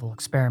time travel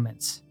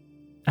experiments.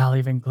 Al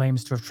even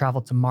claims to have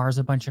traveled to Mars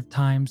a bunch of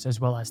times, as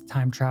well as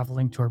time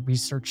traveling to a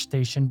research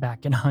station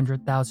back in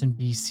 100,000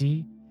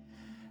 BC,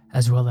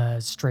 as well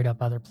as straight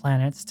up other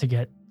planets to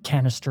get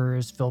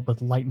canisters filled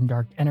with light and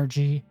dark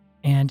energy,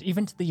 and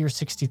even to the year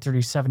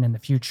 6037 in the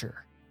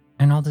future.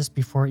 And all this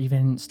before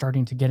even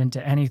starting to get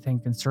into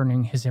anything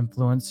concerning his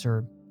influence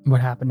or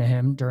what happened to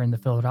him during the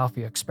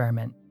Philadelphia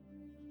experiment.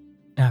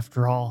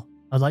 After all,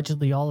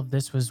 allegedly all of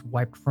this was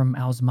wiped from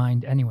Al's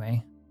mind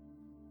anyway.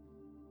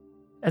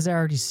 As I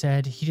already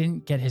said, he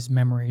didn't get his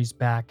memories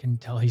back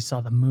until he saw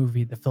the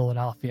movie The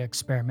Philadelphia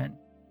Experiment,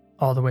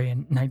 all the way in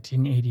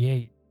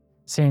 1988,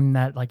 saying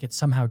that it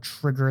somehow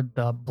triggered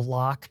the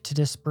block to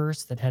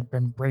disperse that had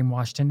been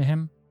brainwashed into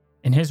him.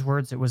 In his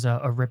words, it was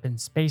a rip in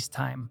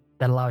space-time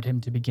that allowed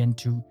him to begin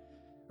to,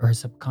 or his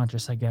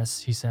subconscious, I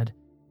guess, he said,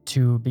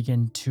 to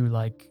begin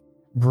to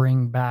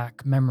bring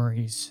back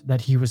memories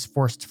that he was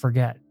forced to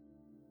forget.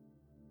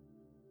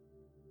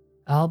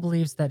 Al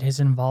believes that his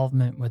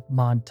involvement with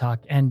Montauk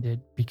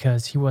ended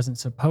because he wasn't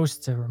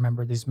supposed to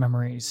remember these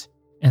memories,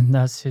 and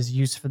thus his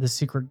use for the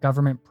secret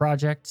government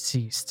project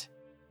ceased.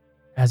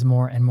 As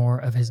more and more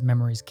of his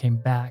memories came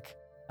back,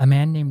 a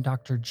man named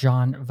Dr.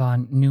 John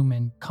von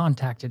Neumann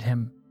contacted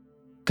him,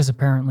 because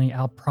apparently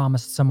Al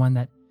promised someone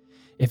that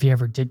if he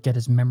ever did get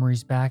his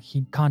memories back,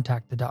 he'd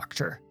contact the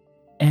doctor.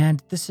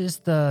 And this is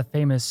the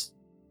famous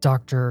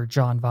Dr.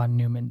 John von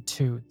Neumann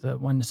too, the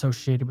one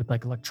associated with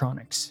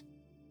electronics.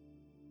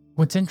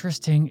 What's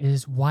interesting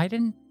is, why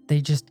didn't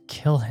they just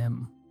kill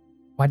him?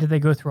 Why did they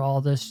go through all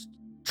this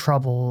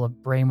trouble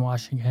of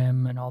brainwashing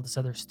him and all this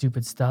other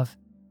stupid stuff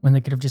when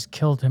they could have just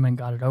killed him and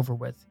got it over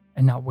with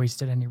and not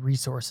wasted any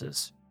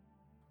resources?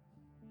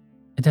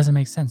 It doesn't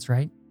make sense,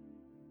 right?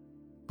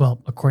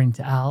 Well, according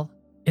to Al,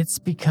 it's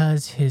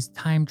because his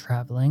time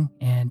traveling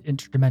and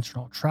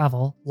interdimensional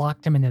travel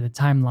locked him into the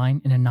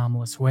timeline in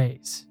anomalous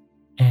ways,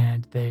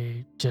 and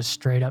they just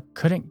straight up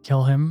couldn't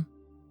kill him.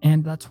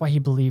 And that's why he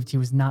believed he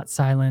was not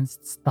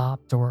silenced,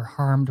 stopped, or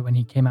harmed when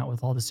he came out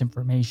with all this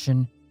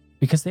information,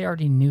 because they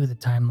already knew the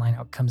timeline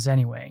outcomes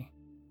anyway,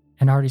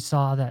 and already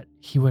saw that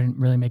he wouldn't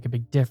really make a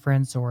big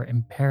difference or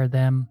impair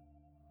them.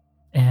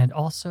 And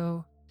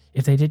also,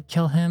 if they did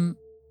kill him,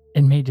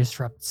 it may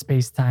disrupt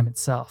space-time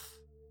itself.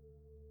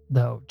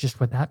 Though, just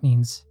what that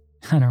means,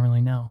 I don't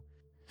really know.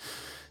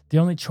 The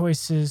only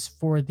choices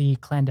for the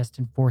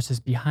clandestine forces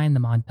behind the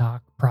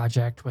Montauk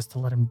project was to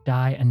let him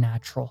die a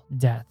natural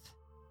death.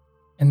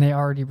 And they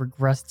already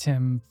regressed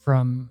him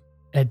from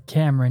Ed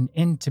Cameron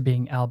into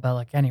being Al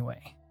Bielek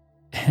anyway.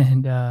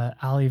 And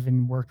Al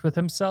even worked with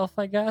himself,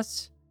 I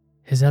guess.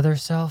 His other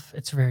self,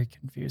 it's very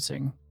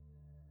confusing.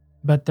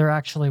 But they're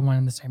actually one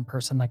and the same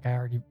person, like I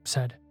already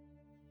said.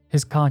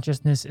 His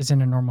consciousness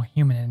isn't a normal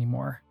human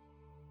anymore.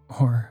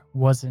 Or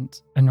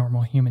wasn't a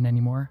normal human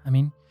anymore,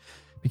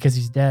 because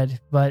he's dead.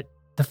 But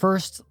the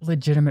first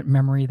legitimate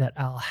memory that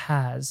Al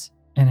has,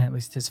 and at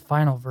least his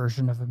final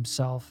version of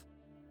himself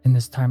in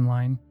this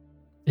timeline,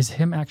 is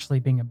him actually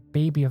being a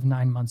baby of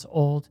 9 months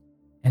old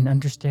and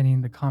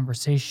understanding the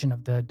conversation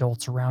of the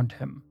adults around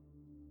him,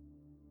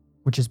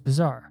 which is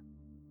bizarre.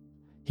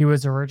 He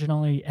was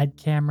originally Ed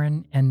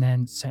Cameron and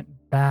then sent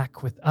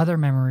back with other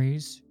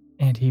memories,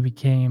 and he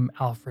became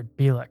Alfred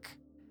Bielek.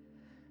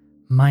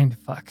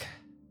 Mindfuck.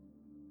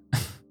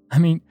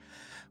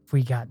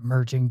 We got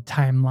merging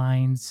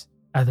timelines,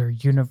 other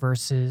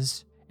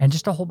universes, and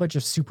just a whole bunch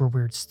of super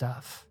weird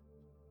stuff.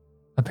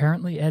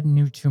 Apparently, Ed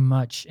knew too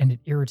much, and it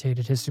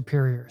irritated his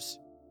superiors,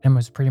 and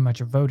was pretty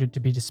much voted to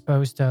be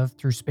disposed of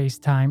through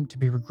space-time to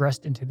be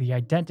regressed into the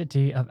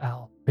identity of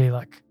Al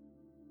Bielek.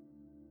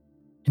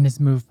 In his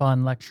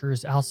MUFON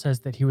lectures, Al says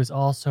that he was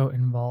also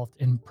involved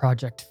in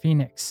Project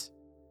Phoenix,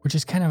 which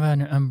is kind of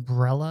an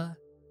umbrella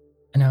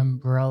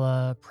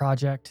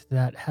project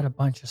that had a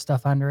bunch of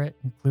stuff under it,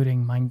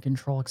 including mind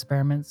control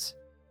experiments.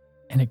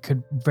 And it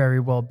could very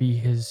well be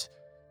his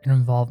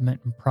involvement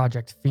in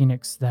Project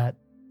Phoenix that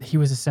he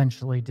was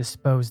essentially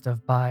disposed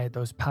of by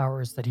those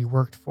powers that he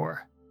worked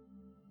for.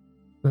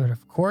 But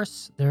of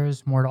course,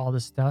 there's more to all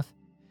this stuff.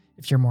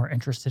 If you're more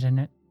interested in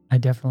it, I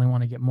definitely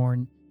want to get more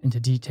into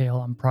detail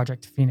on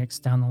Project Phoenix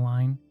down the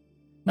line.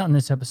 Not in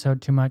this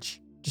episode too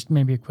much, just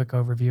maybe a quick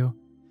overview.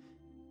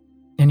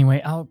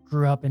 Anyway, Al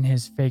grew up in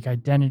his fake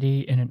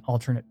identity in an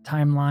alternate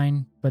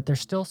timeline, but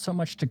there's still so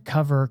much to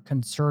cover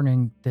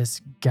concerning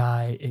this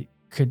guy. It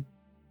could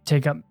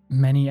take up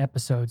many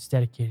episodes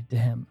dedicated to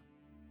him.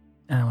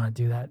 I don't want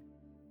to do that.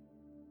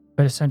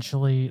 But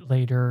essentially,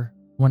 later,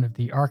 one of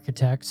the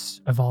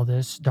architects of all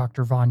this,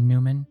 Dr. von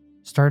Neumann,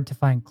 started to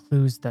find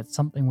clues that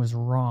something was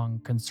wrong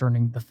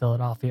concerning the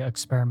Philadelphia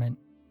experiment.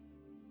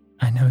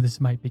 I know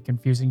this might be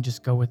confusing,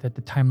 just go with it.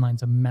 The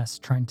timeline's a mess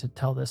trying to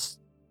tell this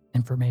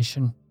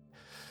information.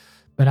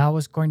 But I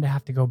was going to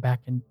have to go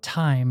back in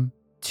time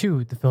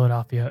to the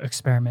Philadelphia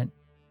experiment.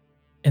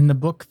 In the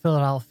book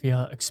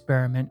Philadelphia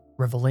Experiment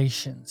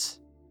Revelations,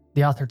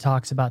 the author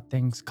talks about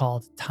things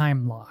called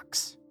time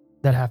locks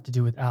that have to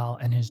do with Al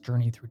and his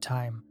journey through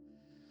time.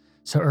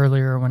 So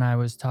earlier when I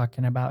was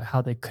talking about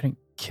how they couldn't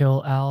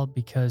kill Al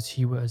because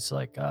he was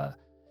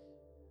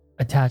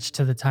attached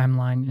to the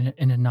timeline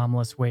in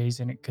anomalous ways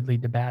and it could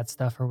lead to bad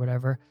stuff or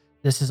whatever,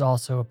 this is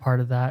also a part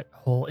of that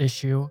whole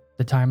issue,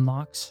 the time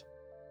locks.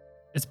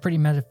 It's pretty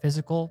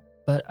metaphysical,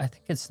 but I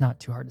think it's not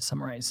too hard to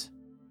summarize.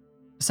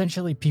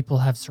 Essentially, people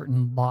have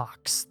certain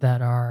locks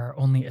that are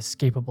only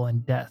escapable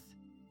in death.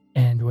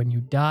 And when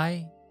you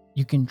die,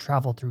 you can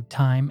travel through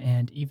time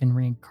and even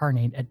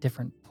reincarnate at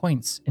different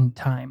points in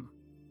time.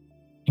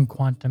 In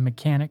quantum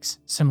mechanics,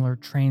 similar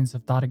trains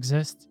of thought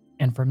exist,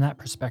 and from that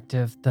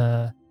perspective,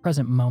 the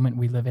present moment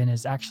we live in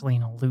is actually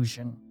an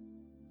illusion,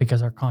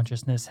 because our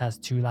consciousness has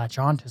to latch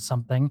onto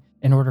something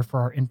in order for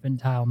our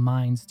infantile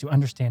minds to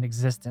understand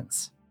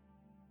existence.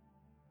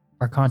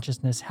 Our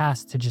consciousness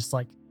has to just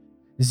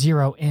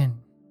zero in,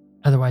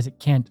 otherwise it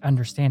can't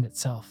understand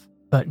itself.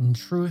 But in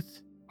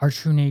truth, our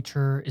true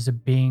nature is a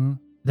being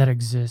that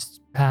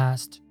exists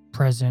past,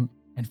 present,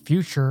 and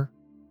future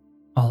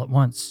all at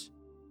once.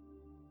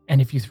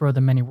 And if you throw the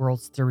many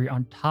worlds theory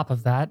on top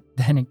of that,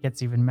 then it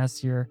gets even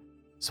messier.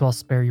 So I'll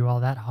spare you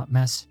all that hot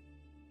mess.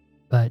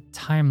 But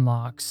time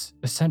locks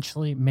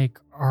essentially make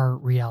our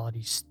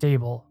reality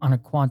stable on a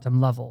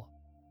quantum level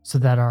so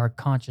that our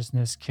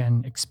consciousness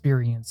can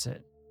experience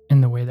it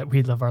in the way that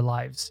we live our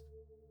lives.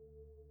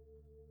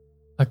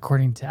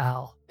 According to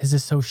Al, his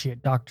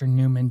associate Dr.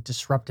 Newman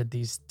disrupted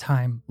these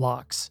time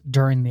locks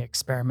during the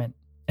experiment,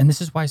 and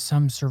this is why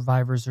some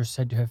survivors are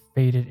said to have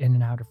faded in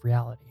and out of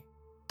reality.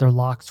 Their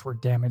locks were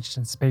damaged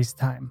in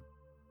space-time.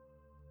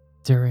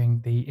 During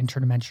the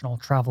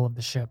interdimensional travel of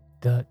the ship,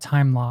 the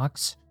time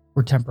locks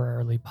were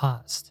temporarily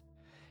paused,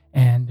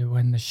 and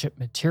when the ship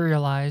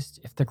materialized,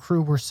 if the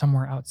crew were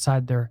somewhere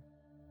outside their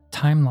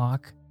time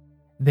lock,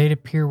 they'd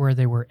appear where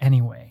they were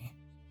anyway.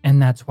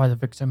 And that's why the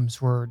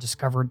victims were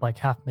discovered like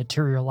half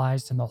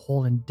materialized in the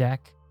hole in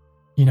deck.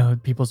 You know,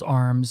 people's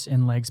arms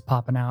and legs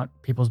popping out,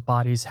 people's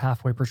bodies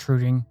halfway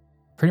protruding,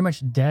 pretty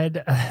much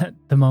dead at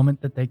the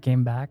moment that they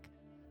came back,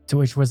 to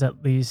which was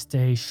at least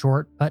a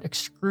short but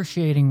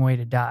excruciating way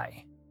to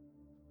die.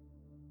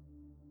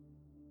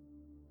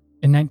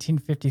 In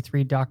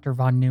 1953, Dr.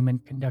 von Neumann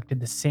conducted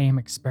the same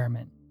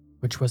experiment,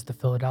 which was the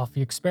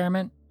Philadelphia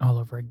experiment all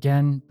over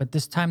again, but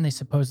this time they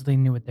supposedly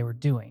knew what they were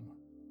doing.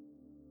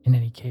 In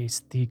any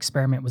case, the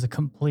experiment was a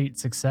complete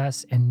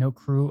success and no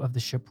crew of the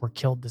ship were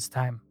killed this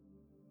time.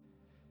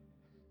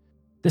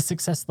 This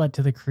success led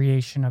to the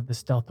creation of the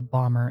stealth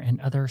bomber and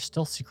other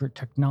still secret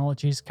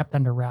technologies kept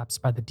under wraps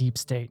by the deep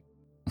state.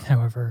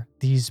 However,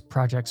 these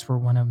projects were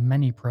one of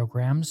many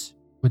programs,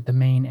 with the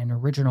main and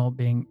original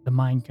being the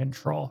mind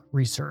control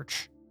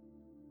research.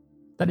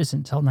 That is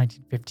until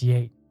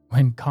 1958,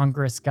 when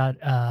Congress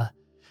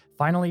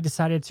finally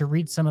decided to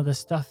read some of the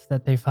stuff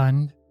that they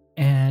fund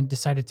and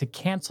decided to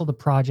cancel the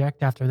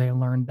project after they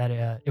learned that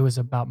it was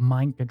about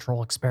mind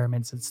control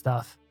experiments and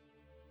stuff.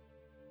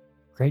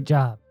 Great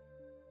job.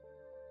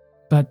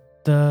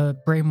 But the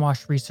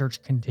brainwash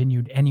research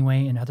continued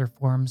anyway in other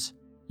forms,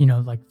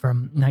 like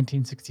from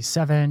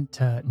 1967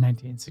 to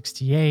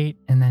 1968,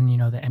 and then,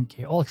 the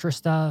MK Ultra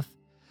stuff.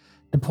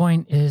 The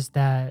point is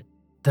that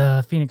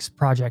the Phoenix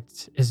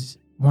Project is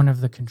one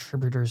of the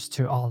contributors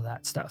to all of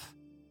that stuff.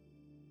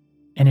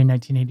 And in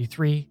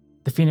 1983,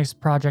 the Phoenix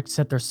Project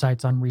set their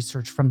sights on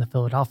research from the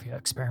Philadelphia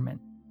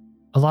experiment.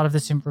 A lot of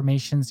this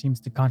information seems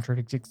to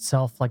contradict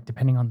itself,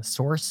 depending on the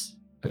source,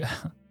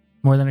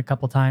 more than a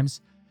couple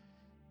times.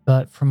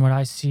 But from what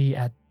I see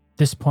at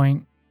this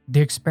point,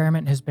 the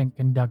experiment has been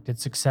conducted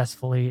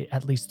successfully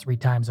at least 3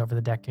 times over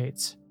the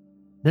decades.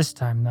 This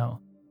time, though,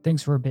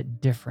 things were a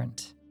bit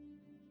different.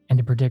 And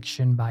a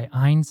prediction by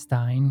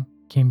Einstein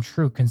came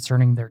true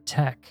concerning their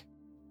tech.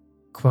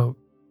 Quote,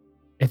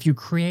 "If you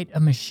create a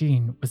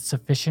machine with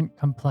sufficient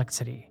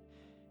complexity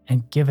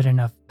and give it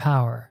enough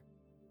power,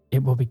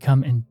 it will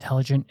become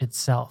intelligent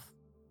itself."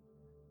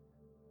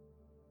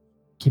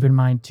 Keep in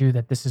mind, too,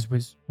 that this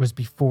was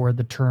before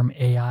the term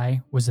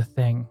AI was a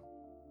thing.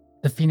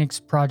 The Phoenix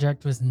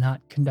Project was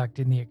not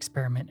conducting the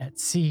experiment at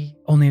sea,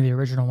 only the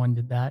original one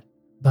did that,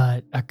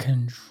 but a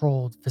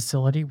controlled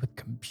facility with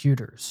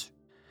computers.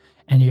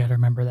 And you gotta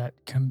remember that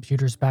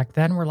computers back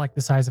then were like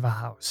the size of a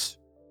house.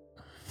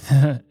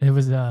 It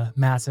was a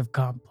massive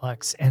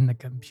complex, and the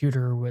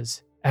computer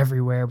was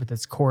everywhere with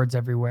its cords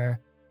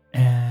everywhere,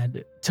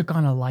 and took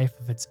on a life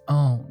of its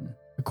own,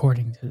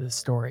 according to the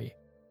story.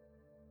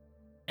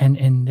 And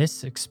in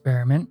this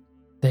experiment,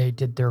 they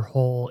did their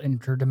whole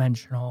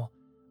interdimensional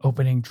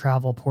opening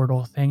travel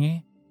portal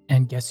thingy,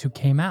 and guess who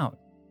came out?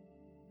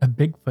 A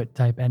Bigfoot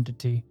type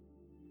entity,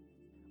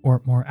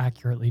 or more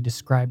accurately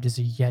described as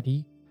a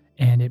Yeti,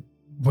 and it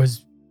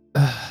was,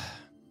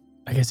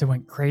 I guess it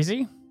went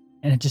crazy.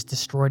 And it just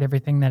destroyed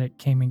everything that it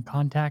came in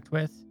contact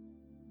with.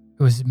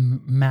 It was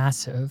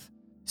massive,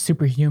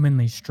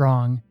 superhumanly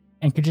strong,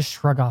 and could just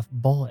shrug off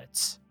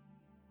bullets.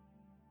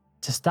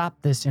 To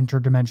stop this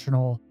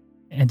interdimensional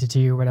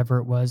entity or whatever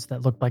it was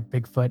that looked like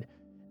Bigfoot,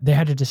 they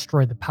had to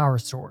destroy the power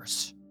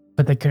source.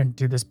 But they couldn't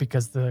do this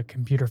because the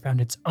computer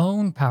found its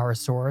own power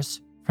source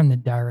from the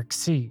direct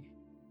sea.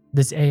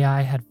 This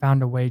AI had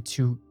found a way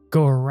to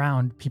go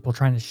around people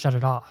trying to shut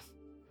it off.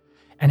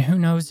 And who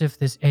knows if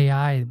this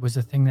AI was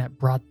the thing that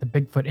brought the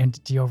Bigfoot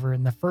entity over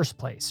in the first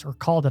place, or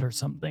called it or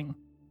something.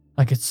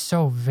 It's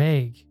so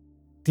vague.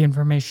 The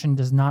information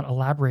does not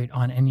elaborate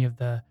on any of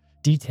the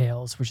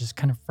details, which is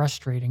kind of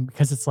frustrating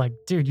because it's like,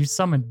 dude, you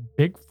summoned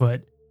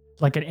Bigfoot.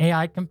 An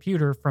AI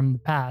computer from the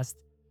past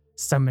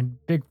summoned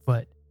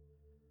Bigfoot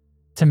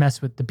to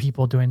mess with the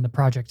people doing the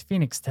Project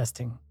Phoenix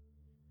testing.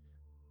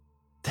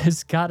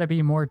 There's gotta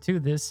be more to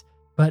this,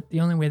 but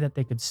the only way that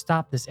they could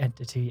stop this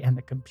entity and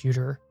the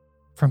computer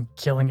from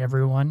killing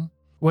everyone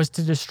was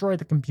to destroy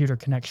the computer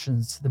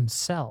connections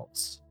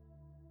themselves,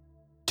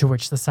 to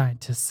which the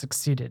scientists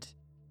succeeded.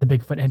 The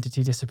Bigfoot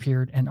entity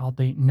disappeared, and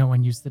although no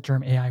one used the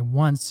term AI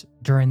once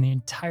during the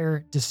entire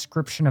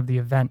description of the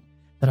event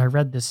that I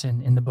read this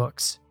in the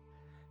books,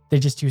 they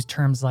just used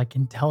terms like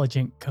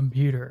intelligent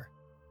computer.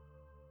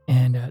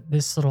 And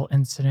this little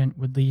incident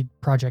would lead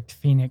Project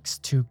Phoenix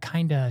to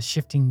kinda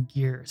shifting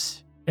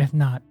gears, if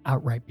not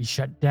outright be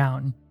shut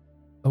down.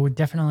 but would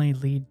definitely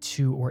lead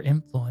to or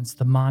influence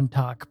the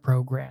Montauk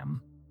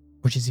program,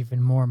 which is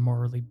even more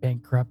morally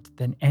bankrupt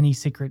than any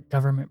secret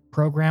government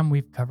program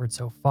we've covered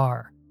so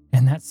far.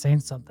 And that's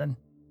saying something.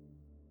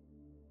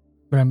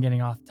 But I'm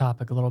getting off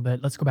topic a little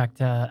bit. Let's go back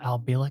to Al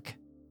Bielek.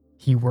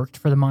 He worked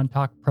for the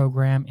Montauk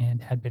program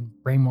and had been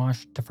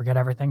brainwashed to forget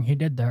everything he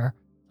did there,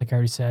 like I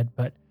already said.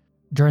 But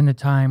during the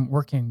time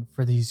working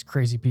for these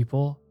crazy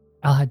people,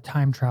 Al had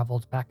time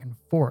traveled back and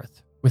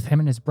forth, with him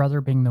and his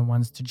brother being the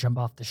ones to jump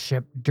off the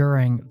ship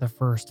during the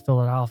first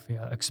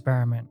Philadelphia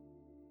experiment,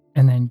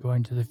 and then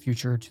going to the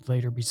future to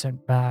later be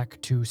sent back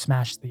to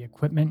smash the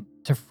equipment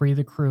to free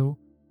the crew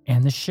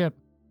and the ship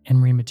and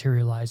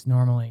rematerialize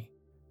normally,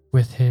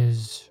 with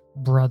his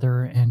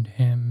brother and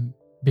him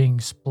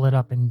being split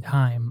up in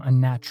time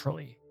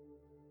unnaturally.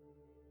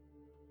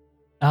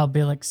 Al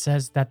Bielek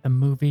says that the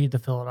movie The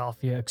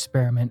Philadelphia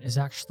Experiment is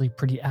actually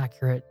pretty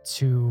accurate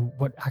to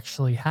what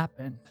actually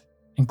happened,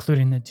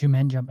 including the two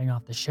men jumping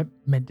off the ship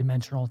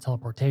mid-dimensional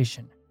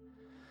teleportation.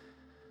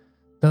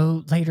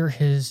 Though later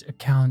his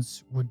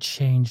accounts would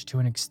change to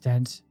an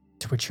extent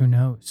to which who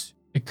knows.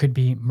 It could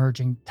be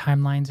merging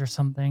timelines or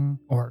something,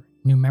 or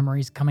new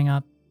memories coming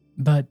up,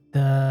 but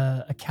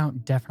the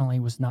account definitely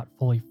was not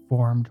fully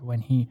formed when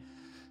he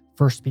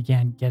first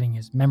began getting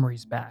his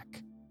memories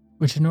back,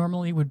 which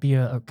normally would be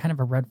a kind of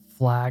a red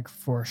flag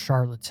for a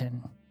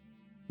charlatan,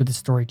 with the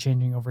story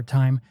changing over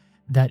time.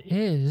 That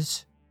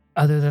is,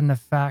 other than the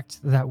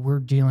fact that we're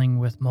dealing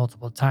with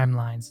multiple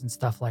timelines and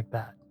stuff like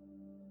that.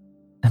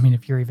 I mean,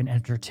 if you're even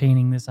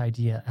entertaining this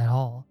idea at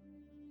all,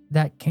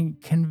 that can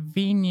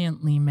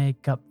conveniently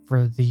make up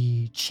for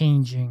the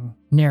changing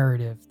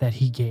narrative that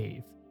he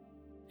gave.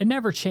 It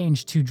never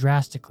changed too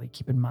drastically,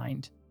 keep in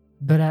mind.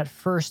 But at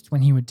first,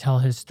 when he would tell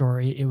his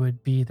story, it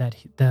would be that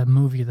the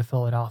movie, The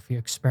Philadelphia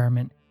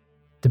Experiment,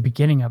 the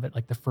beginning of it,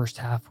 like the first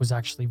half, was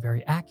actually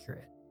very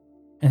accurate.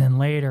 And then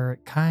later,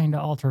 it kind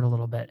of altered a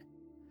little bit.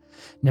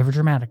 Never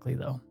dramatically,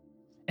 though.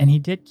 And he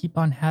did keep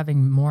on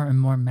having more and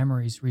more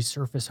memories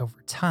resurface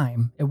over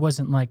time. It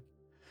wasn't like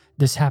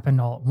this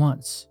happened all at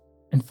once.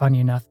 And funny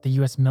enough, the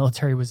US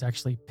military was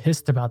actually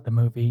pissed about the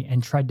movie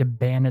and tried to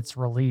ban its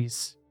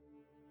release,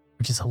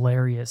 which is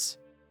hilarious.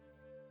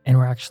 And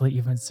were actually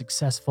even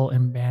successful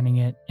in banning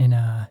it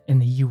in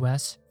the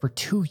US for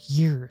 2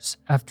 years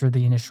after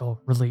the initial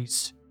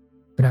release.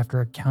 But after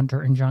a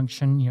counter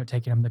injunction,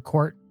 taking him to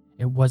court,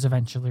 it was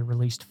eventually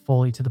released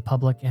fully to the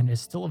public and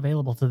is still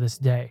available to this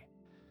day.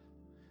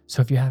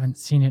 So if you haven't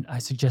seen it, I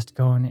suggest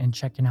going and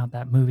checking out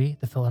that movie,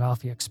 The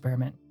Philadelphia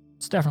Experiment.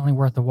 It's definitely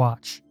worth a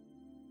watch.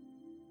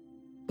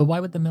 But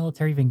why would the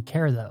military even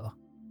care, though?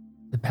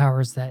 The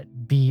powers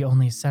that be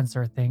only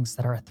censor things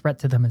that are a threat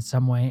to them in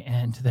some way,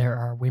 and there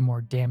are way more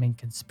damning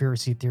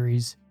conspiracy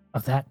theories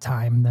of that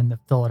time than the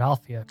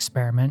Philadelphia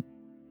Experiment.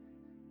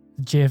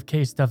 The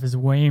JFK stuff is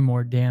way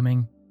more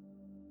damning.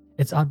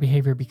 It's odd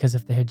behavior because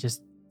if they had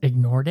just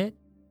ignored it,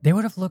 they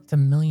would have looked a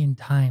million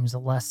times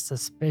less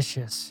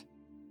suspicious.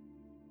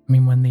 I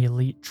mean, when the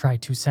elite try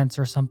to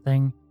censor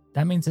something,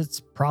 that means it's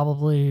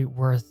probably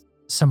worth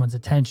someone's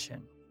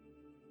attention.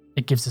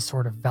 It gives a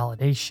sort of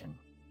validation.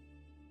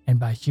 And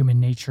by human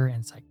nature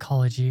and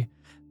psychology,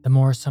 the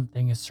more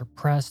something is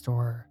suppressed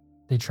or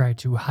they try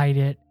to hide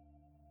it,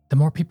 the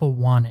more people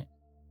want it.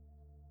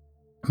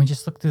 I mean,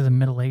 just look through the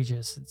Middle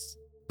Ages. It's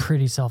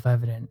pretty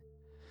self-evident.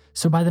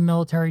 So by the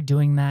military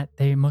doing that,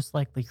 they most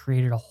likely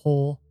created a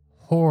whole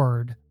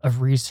horde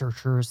of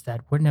researchers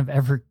that wouldn't have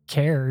ever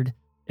cared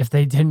if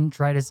they didn't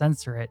try to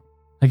censor it.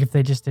 Like if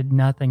they just did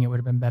nothing, it would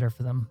have been better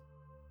for them.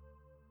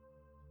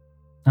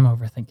 I'm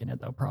overthinking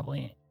it though,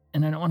 probably.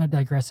 And I don't want to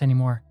digress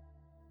anymore.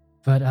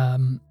 But,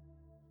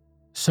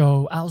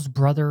 so Al's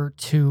brother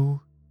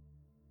too,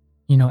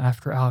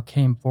 after Al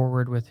came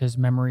forward with his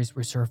memories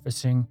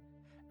resurfacing,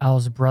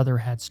 Al's brother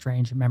had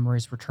strange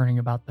memories returning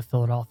about the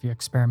Philadelphia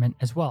Experiment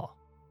as well.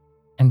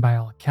 And by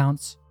all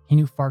accounts, he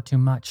knew far too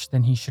much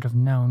than he should have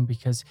known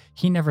because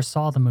he never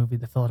saw the movie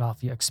The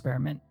Philadelphia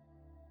Experiment.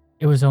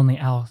 It was only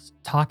Al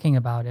talking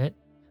about it,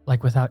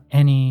 like without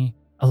any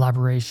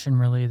elaboration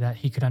really that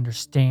he could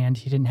understand.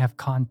 He didn't have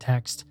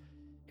context.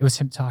 It was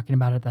him talking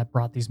about it that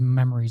brought these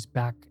memories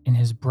back in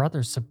his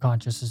brother's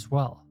subconscious as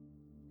well.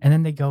 And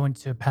then they go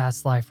into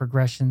past life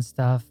regression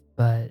stuff,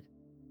 but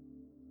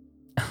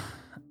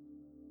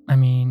I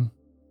mean,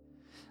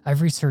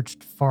 I've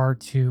researched far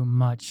too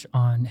much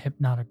on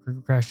hypnotic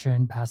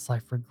regression, past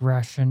life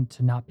regression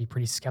to not be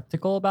pretty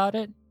skeptical about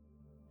it.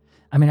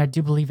 I mean, I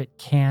do believe it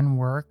can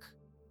work,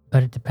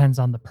 but it depends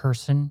on the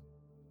person.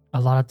 A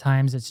lot of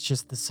times it's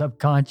just the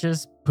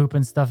subconscious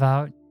pooping stuff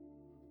out,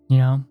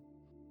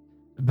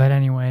 But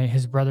anyway,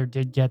 his brother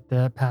did get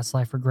the past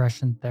life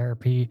regression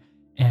therapy,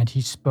 and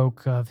he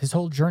spoke of his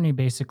whole journey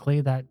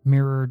basically that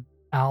mirrored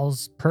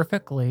Al's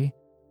perfectly.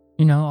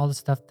 All the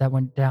stuff that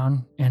went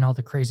down and all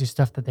the crazy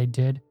stuff that they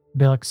did.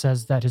 Bielek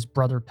says that his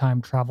brother time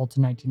traveled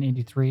to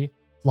 1983,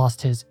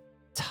 lost his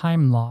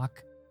time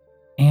lock,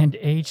 and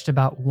aged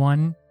about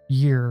 1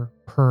 year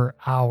per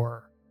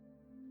hour.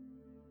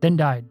 Then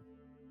died.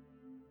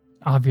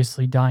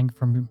 Obviously dying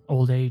from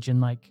old age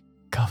and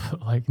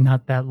like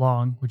not that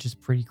long, which is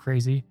pretty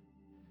crazy.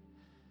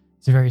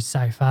 It's very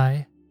sci-fi.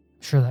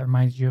 I'm sure that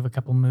reminds you of a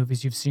couple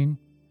movies you've seen,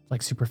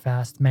 like Super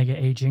Fast, Mega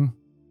Aging.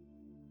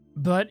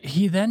 But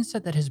he then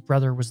said that his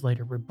brother was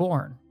later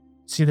reborn.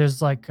 See,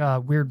 there's like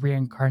weird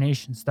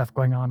reincarnation stuff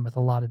going on with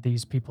a lot of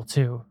these people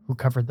too, who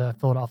covered the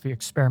Philadelphia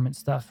experiment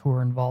stuff, who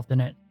were involved in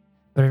it.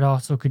 But it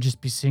also could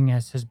just be seen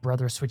as his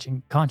brother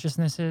switching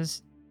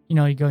consciousnesses. You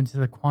know, you go into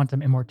the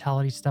quantum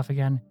immortality stuff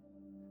again.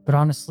 But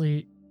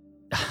honestly,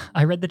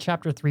 I read the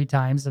chapter 3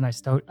 times and I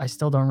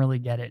still don't really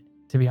get it,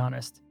 to be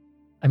honest.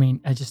 I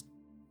mean,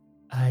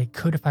 I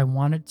could if I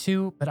wanted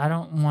to, but I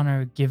don't want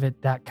to give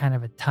it that kind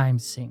of a time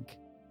sink.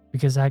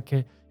 Because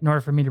in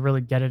order for me to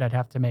really get it, I'd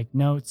have to make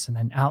notes and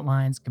then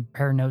outlines,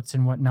 compare notes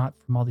and whatnot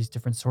from all these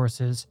different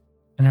sources.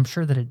 And I'm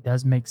sure that it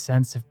does make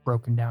sense if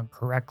broken down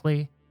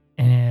correctly.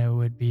 And it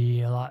would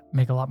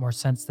make a lot more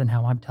sense than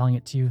how I'm telling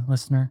it to you,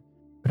 listener.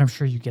 But I'm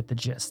sure you get the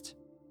gist.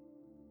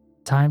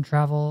 Time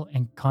travel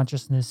and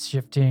consciousness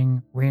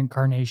shifting,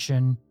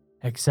 reincarnation,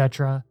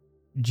 etc.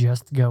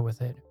 Just go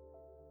with it.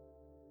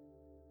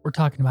 We're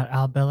talking about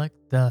Al Bielek,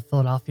 the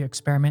Philadelphia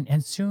experiment,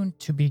 and soon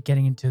to be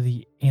getting into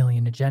the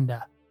alien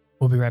agenda.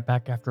 We'll be right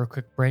back after a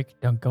quick break.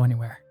 Don't go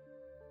anywhere.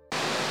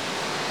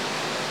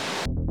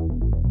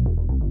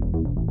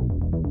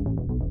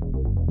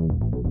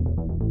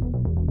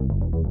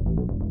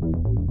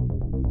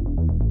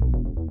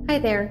 Hi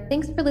there,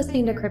 thanks for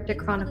listening to Cryptic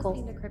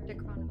Chronicles.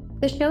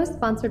 The show is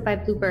sponsored by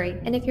Blueberry,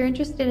 and if you're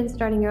interested in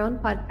starting your own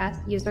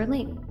podcast, use our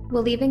link.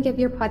 We'll even give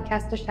your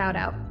podcast a shout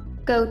out.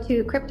 Go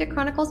to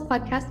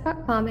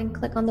crypticchroniclespodcast.com and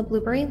click on the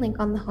Blueberry link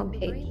on the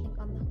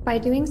homepage. By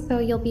doing so,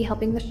 you'll be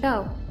helping the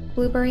show.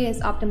 Blueberry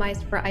is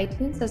optimized for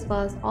iTunes as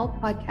well as all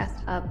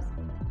podcast hubs.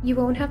 You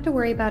won't have to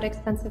worry about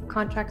expensive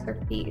contracts or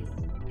fees.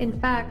 In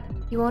fact,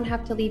 you won't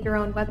have to leave your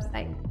own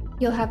website.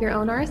 You'll have your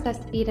own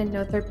RSS feed and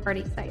no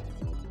third-party sites.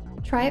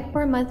 Try it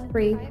for a month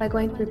free by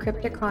going through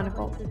Cryptic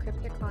Chronicles.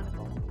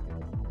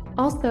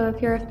 Also,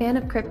 if you're a fan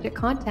of cryptic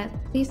content,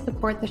 please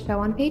support the show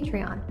on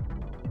Patreon.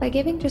 By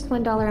giving just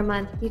 $1 a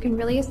month, you can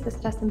really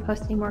assist us in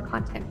posting more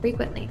content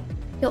frequently.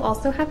 You'll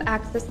also have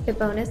access to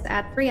bonus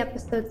ad-free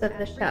episodes of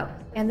the show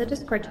and the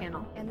Discord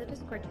channel.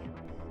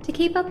 To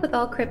keep up with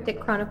all Cryptic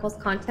Chronicles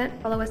content,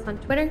 follow us on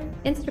Twitter,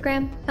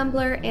 Instagram,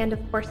 Tumblr, and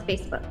of course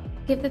Facebook.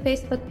 Give the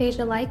Facebook page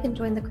a like and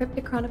join the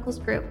Cryptic Chronicles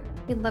group.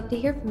 We'd love to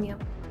hear from you.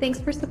 Thanks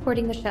for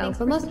supporting the show,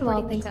 but most of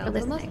all, thanks for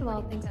listening.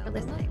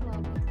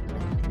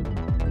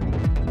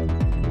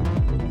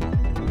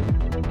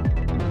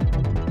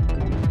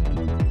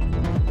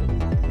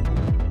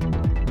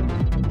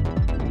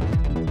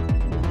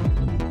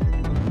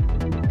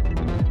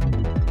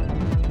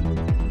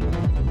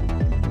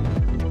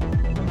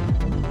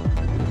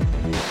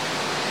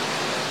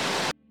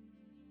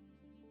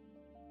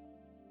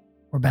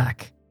 We're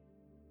back.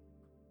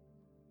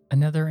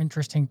 Another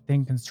interesting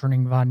thing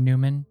concerning von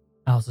Neumann,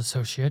 Al's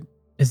associate,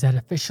 is that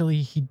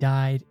officially he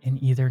died in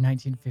either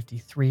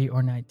 1953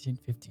 or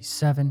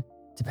 1957,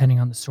 depending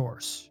on the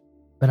source.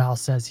 But Al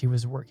says he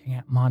was working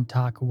at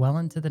Montauk well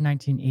into the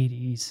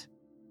 1980s,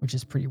 which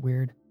is pretty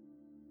weird.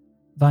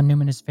 Von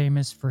Neumann is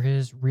famous for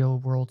his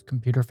real-world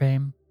computer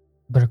fame,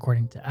 but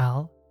according to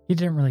Al, he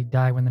didn't really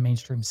die when the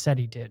mainstream said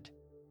he did.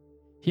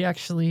 He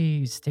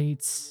actually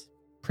states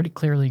pretty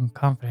clearly and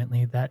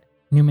confidently that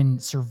Neumann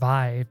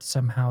survived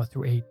somehow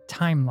through a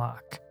time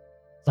lock,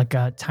 like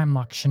a time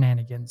lock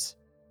shenanigans.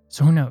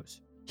 So who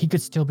knows? He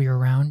could still be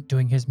around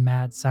doing his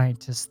mad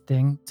scientist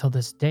thing till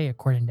this day,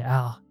 according to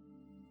Al.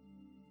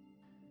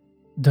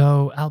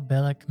 Though Al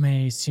Bielek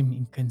may seem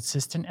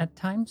inconsistent at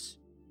times,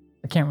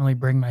 I can't really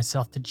bring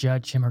myself to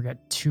judge him or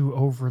get too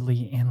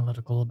overly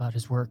analytical about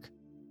his work.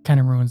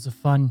 Kind of ruins the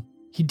fun.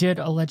 He did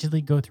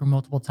allegedly go through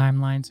multiple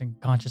timelines and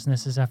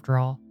consciousnesses after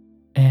all,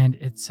 and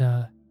it's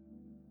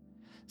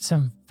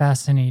some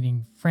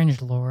fascinating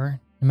fringe lore,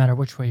 no matter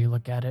which way you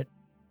look at it.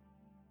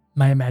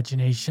 My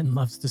imagination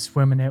loves to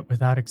swim in it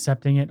without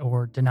accepting it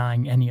or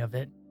denying any of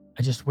it.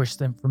 I just wish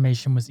the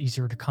information was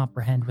easier to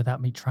comprehend without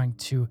me trying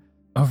to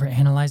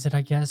overanalyze it,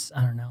 I guess.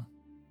 I don't know.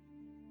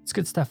 It's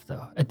good stuff,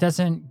 though. It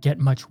doesn't get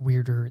much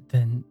weirder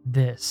than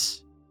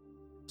this.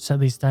 So at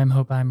least I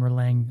hope I'm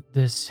relaying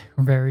this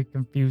very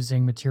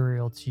confusing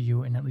material to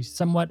you in at least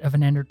somewhat of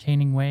an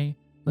entertaining way,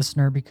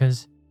 listener,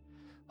 because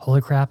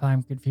holy crap,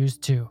 I'm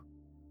confused too.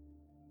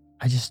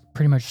 I just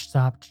pretty much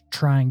stopped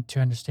trying to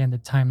understand the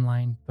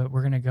timeline, but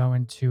we're going to go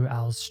into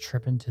Al's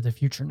trip into the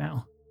future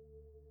now.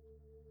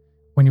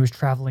 When he was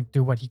traveling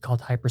through what he called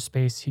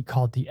hyperspace, he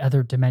called the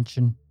other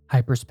dimension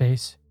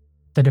hyperspace,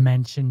 the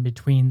dimension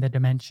between the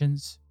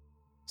dimensions.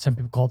 Some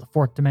people call it the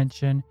fourth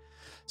dimension.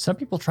 Some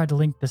people tried to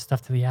link this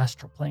stuff to the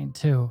astral plane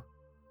too.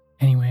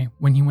 Anyway,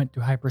 when he went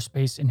through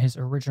hyperspace in his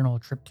original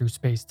trip through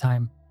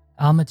space-time,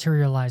 Al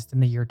materialized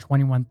in the year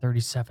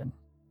 2137.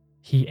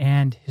 He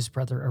and his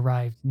brother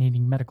arrived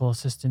needing medical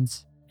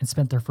assistance and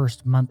spent their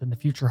first month in the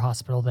future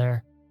hospital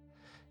there.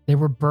 They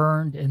were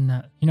burned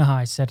in you know how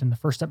I said in the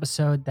first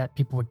episode that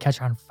people would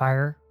catch on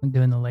fire when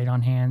doing the laid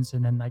on hands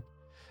and then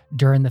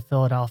during the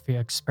Philadelphia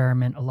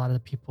experiment, a lot of the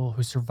people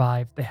who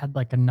survived, they had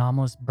like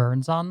anomalous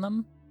burns on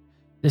them.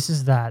 This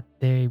is that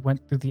they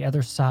went through the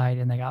other side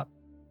and they got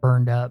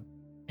burned up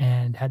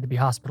and had to be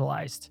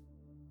hospitalized.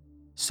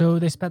 So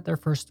they spent their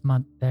first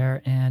month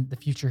there, and the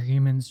future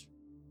humans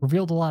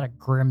revealed a lot of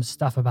grim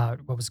stuff about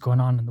what was going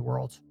on in the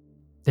world.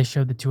 They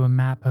showed the two a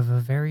map of a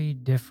very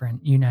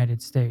different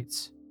United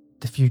States.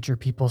 The future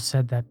people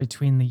said that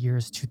between the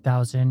years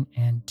 2000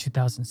 and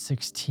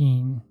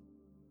 2016,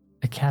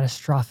 a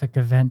catastrophic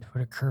event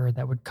would occur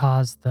that would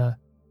cause the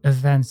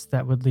events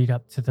that would lead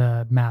up to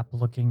the map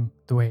looking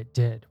the way it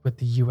did, with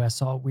the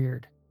US all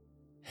weird.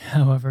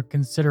 However,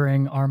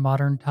 considering our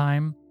modern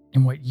time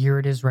and what year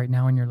it is right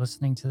now when you're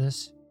listening to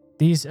this,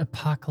 these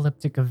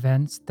apocalyptic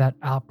events that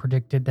Al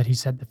predicted that he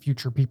said the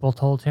future people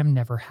told him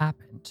never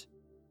happened.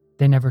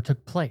 They never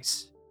took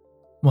place.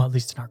 Well, at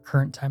least in our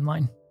current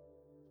timeline.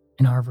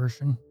 In our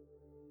version.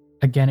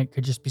 Again, it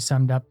could just be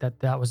summed up that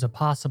that was a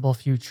possible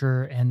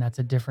future and that's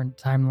a different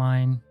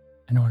timeline.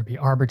 I don't want to be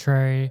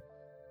arbitrary.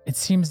 It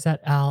seems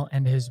that Al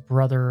and his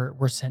brother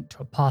were sent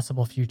to a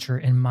possible future,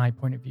 in my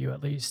point of view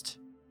at least.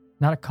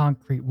 Not a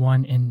concrete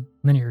one in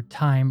linear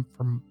time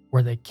from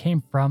where they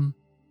came from,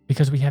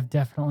 because we have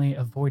definitely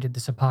avoided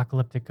this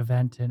apocalyptic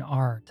event in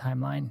our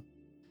timeline.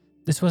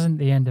 This wasn't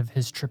the end of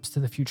his trips to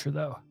the future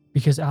though,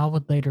 because Al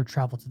would later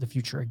travel to the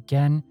future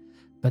again,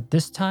 but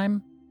this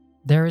time,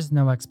 there is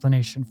no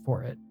explanation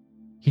for it.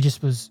 He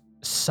just was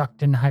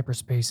sucked into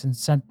hyperspace and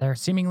sent there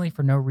seemingly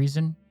for no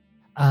reason.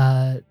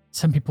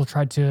 Some people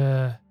tried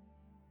to,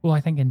 well, I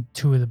think in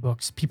 2 of the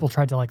books, people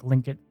tried to like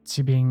link it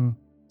to being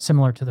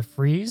similar to the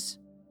freeze.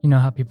 You know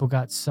how people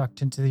got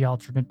sucked into the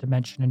alternate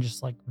dimension and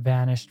just like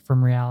vanished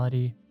from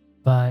reality.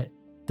 But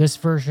this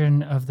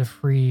version of the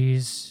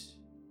freeze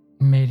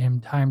made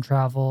him time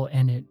travel,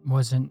 and it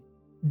wasn't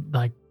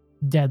like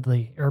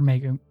deadly or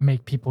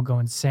make people go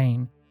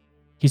insane.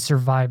 He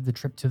survived the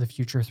trip to the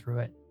future through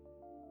it.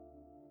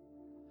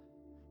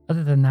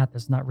 Other than that,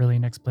 there's not really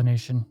an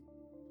explanation.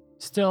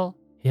 Still,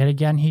 yet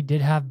again, he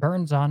did have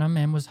burns on him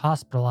and was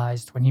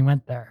hospitalized when he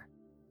went there.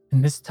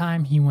 And this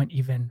time he went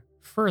even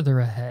further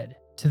ahead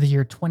to the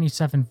year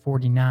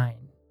 2749.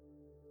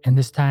 And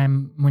this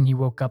time when he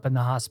woke up in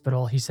the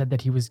hospital, he said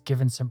that he was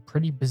given some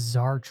pretty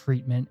bizarre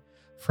treatment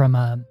from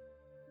a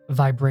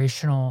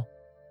vibrational,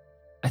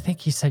 I think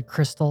he said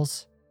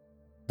crystals,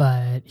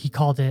 but he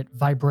called it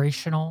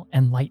vibrational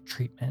and light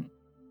treatment,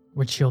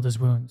 which healed his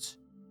wounds.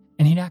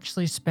 And he'd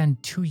actually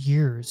spend 2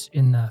 years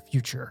in the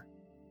future,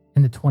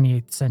 in the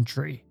 28th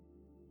century,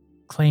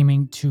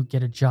 claiming to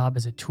get a job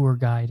as a tour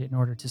guide in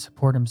order to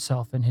support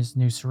himself in his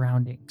new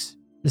surroundings,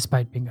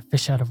 despite being a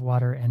fish out of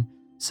water and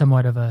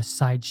somewhat of a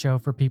sideshow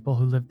for people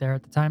who lived there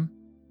at the time.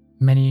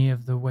 Many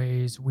of the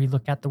ways we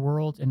look at the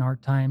world in our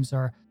times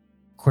are,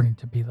 according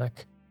to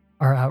Bielek,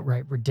 are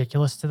outright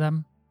ridiculous to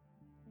them.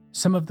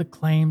 Some of the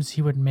claims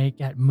he would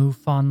make at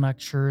MUFON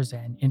lectures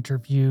and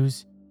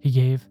interviews he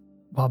gave,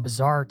 while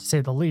bizarre to say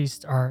the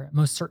least, are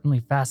most certainly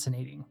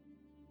fascinating.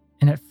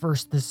 And at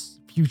first, this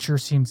future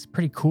seems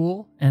pretty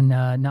cool and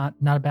not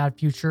a bad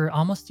future,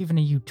 almost even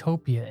a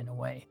utopia in a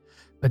way.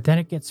 But then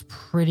it gets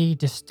pretty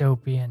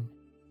dystopian.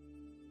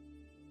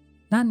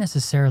 Not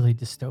necessarily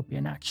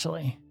dystopian,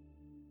 actually,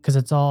 because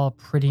it's all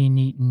pretty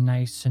neat and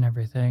nice and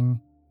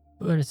everything,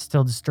 but it's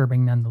still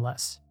disturbing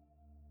nonetheless.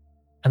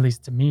 At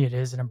least to me it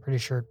is, and I'm pretty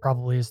sure it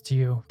probably is to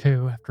you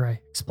too after I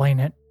explain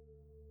it.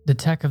 The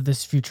tech of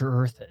this future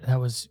Earth that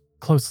was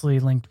closely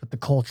linked with the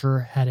culture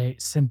had a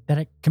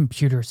synthetic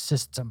computer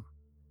system.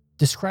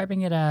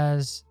 Describing it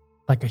as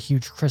like a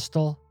huge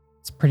crystal,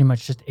 it's pretty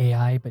much just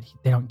AI, but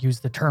they don't use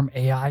the term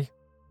AI.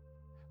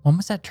 When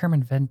was that term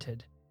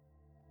invented?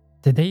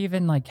 Did they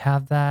even like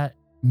have that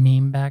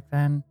meme back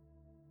then?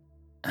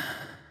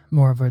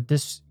 Moreover,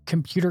 this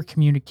computer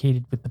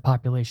communicated with the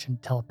population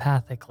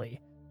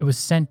telepathically. It was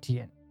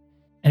sentient,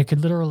 and it could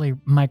literally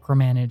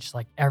micromanage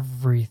like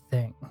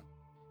everything.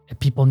 If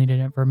people needed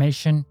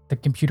information, the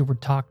computer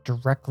would talk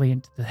directly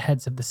into the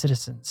heads of the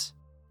citizens.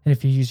 And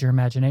if you use your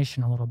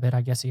imagination a little bit, I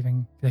guess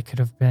even it could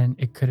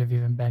have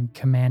even been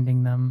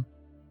commanding them.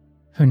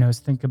 Who knows?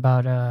 Think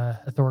about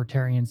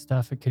authoritarian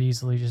stuff. It could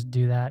easily just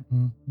do that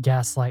and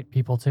gaslight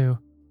people too.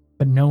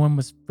 But no one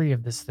was free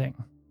of this thing.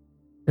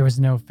 There was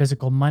no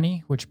physical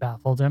money, which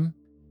baffled him.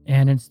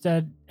 And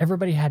instead,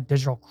 everybody had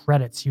digital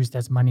credits used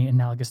as money,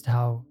 analogous to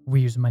how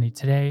we use money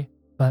today,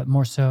 but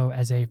more so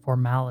as a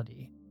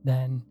formality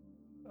than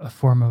a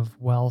form of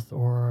wealth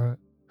or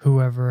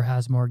whoever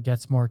has more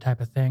gets more type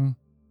of thing.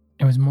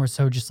 It was more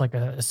so just like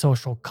a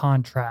social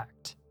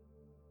contract,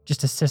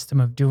 just a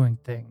system of doing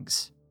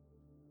things,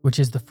 which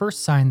is the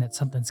first sign that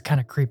something's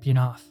kind of creeping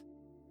off.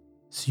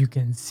 So you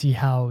can see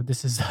how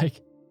this is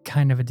like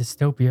kind of a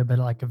dystopia, but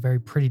like a very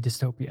pretty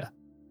dystopia.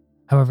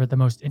 However, the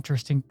most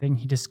interesting thing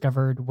he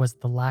discovered was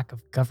the lack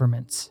of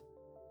governments.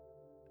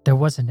 There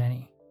wasn't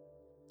any.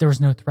 There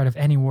was no threat of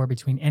any war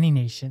between any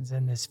nations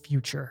in this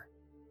future.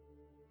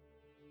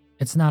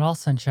 It's not all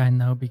sunshine,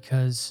 though,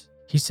 because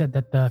he said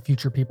that the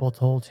future people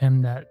told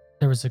him that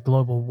there was a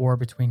global war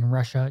between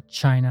Russia,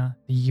 China,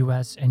 the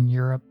US, and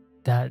Europe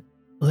that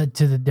led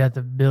to the death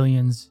of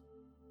billions.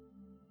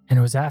 And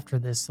it was after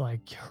this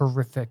like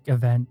horrific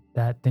event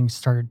that things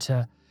started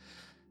to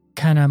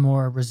kind of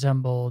more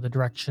resemble the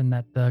direction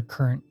that the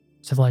current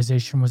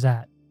civilization was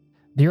at.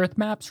 The Earth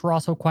maps were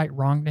also quite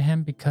wrong to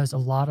him because a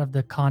lot of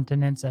the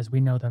continents as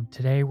we know them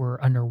today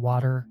were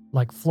underwater.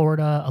 Like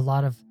Florida, a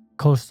lot of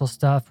coastal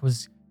stuff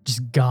was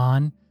just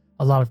gone.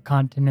 A lot of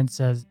continents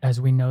as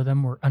we know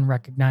them were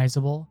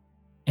unrecognizable.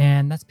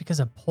 And that's because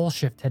a pole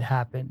shift had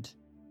happened.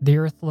 The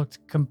Earth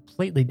looked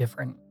completely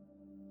different.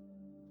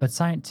 But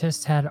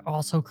scientists had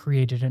also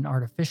created an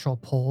artificial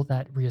pole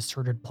that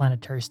reasserted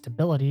planetary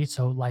stability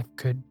so life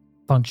could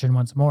function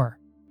once more.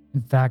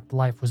 In fact,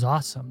 life was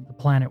awesome. The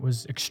planet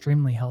was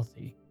extremely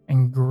healthy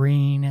and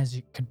green as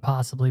it could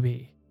possibly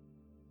be.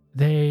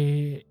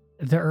 The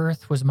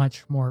Earth was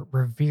much more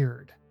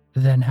revered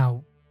than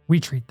how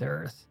we treat the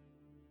Earth,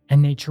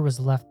 and nature was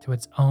left to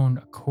its own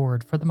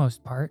accord for the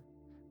most part.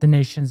 The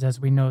nations as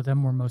we know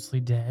them were mostly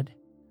dead,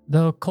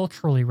 though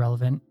culturally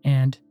relevant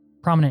and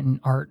prominent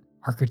in art,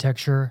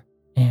 architecture,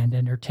 and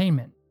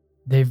entertainment.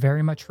 They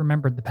very much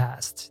remembered the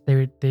past.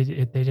 They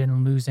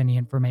didn't lose any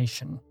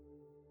information.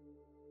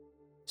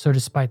 So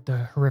despite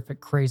the horrific,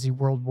 crazy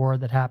world war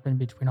that happened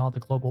between all the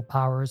global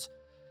powers,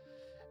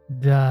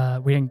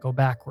 we didn't go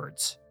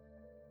backwards.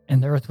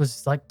 And the Earth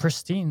was like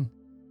pristine.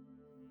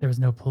 There was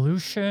no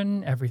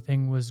pollution.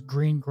 Everything was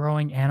green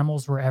growing.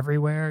 Animals were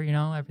everywhere.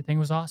 Everything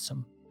was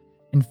awesome.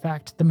 In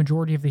fact, the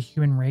majority of the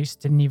human race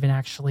didn't even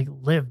actually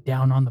live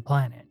down on the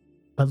planet,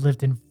 but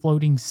lived in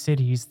floating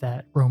cities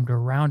that roamed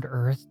around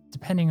Earth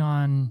depending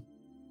on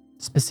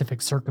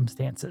specific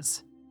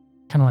circumstances.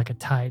 Kind of like a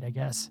tide, I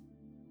guess.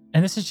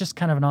 And this is just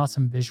kind of an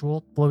awesome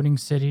visual, floating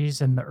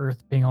cities and the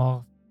Earth being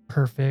all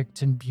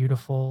perfect and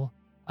beautiful.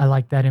 I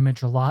like that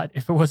image a lot.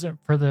 If it wasn't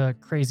for the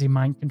crazy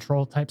mind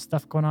control type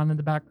stuff going on in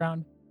the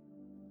background.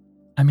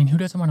 I mean, who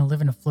doesn't want to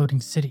live in a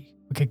floating city?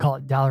 We could call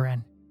it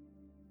Dalaran.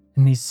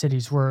 And these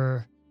cities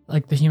were,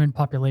 like, the human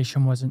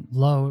population wasn't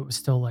low. It was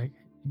still, like,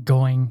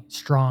 going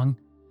strong.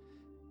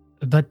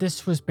 But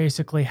this was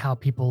basically how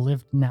people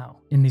lived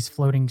now in these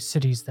floating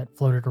cities that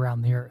floated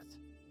around the Earth.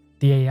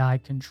 The AI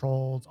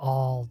controlled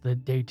all the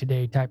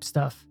day-to-day type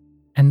stuff.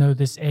 And though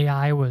this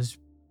AI was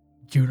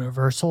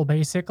universal,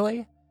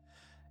 basically,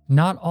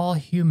 not all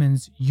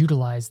humans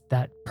utilized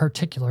that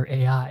particular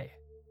AI.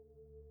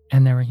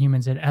 And there were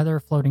humans in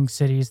other floating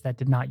cities that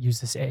did not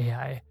use this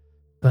AI.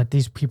 But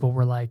these people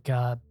were like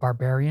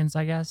barbarians,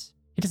 I guess.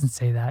 He doesn't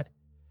say that.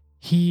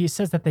 He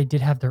says that they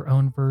did have their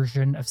own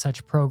version of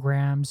such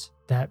programs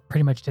that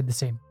pretty much did the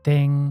same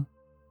thing.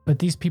 But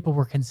these people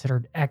were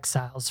considered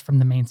exiles from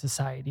the main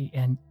society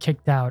and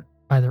kicked out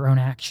by their own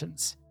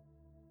actions.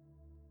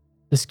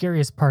 The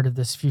scariest part of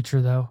this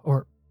future, though,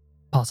 or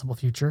possible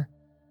future,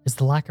 is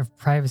the lack of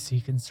privacy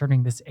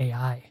concerning this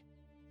AI.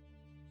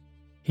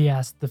 He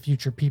asked the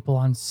future people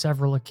on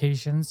several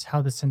occasions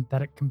how the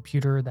synthetic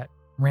computer that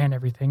ran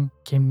everything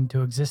came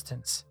into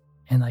existence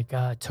and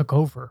took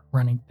over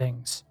running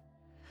things.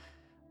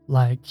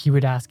 Like, he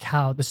would ask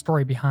how the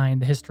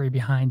history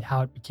behind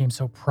how it became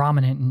so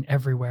prominent and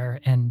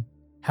everywhere and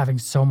having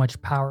so much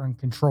power and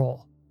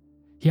control.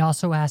 He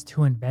also asked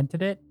who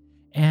invented it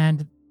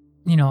and,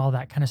 all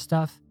that kind of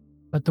stuff.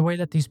 But the way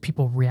that these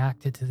people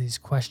reacted to these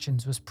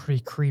questions was pretty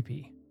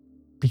creepy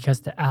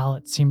because to Al,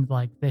 it seemed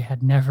like they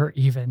had never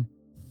even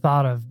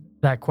thought of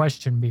that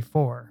question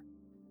before.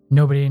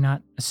 Nobody,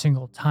 not a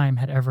single time,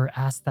 had ever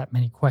asked that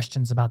many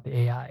questions about the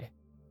AI.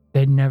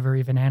 They'd never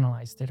even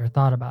analyzed it or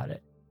thought about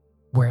it.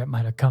 Where it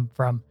might have come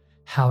from,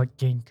 how it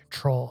gained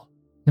control.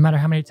 No matter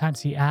how many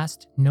times he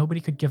asked, nobody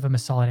could give him a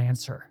solid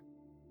answer.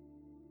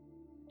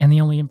 And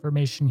the only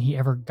information he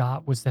ever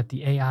got was that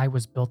the AI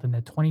was built in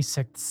the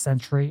 26th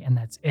century and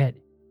that's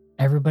it.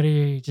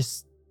 Everybody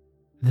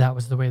that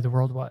was the way the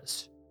world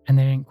was, and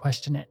they didn't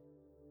question it.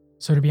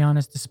 So to be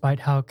honest, despite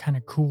how kind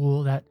of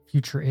cool that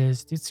future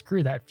is, dude,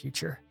 screw that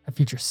future. That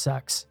future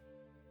sucks.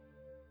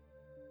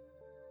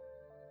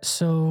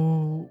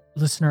 So,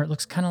 listener, it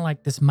looks kind of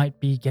like this might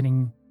be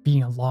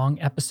being a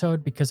long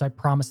episode because I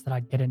promised that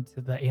I'd get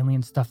into the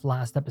alien stuff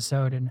last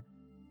episode, and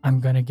I'm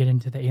going to get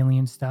into the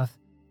alien stuff.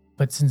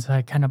 But since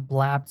I kind of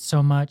blabbed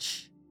so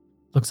much,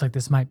 looks like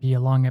this might be a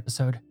long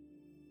episode.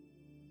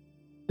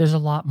 There's a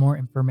lot more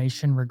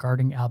information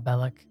regarding Al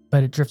Bielek,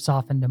 but it drifts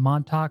off into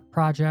Montauk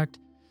Project,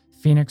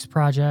 Phoenix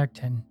Project,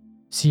 and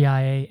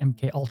CIA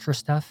MK Ultra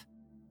stuff,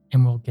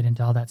 and we'll get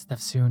into all that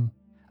stuff soon.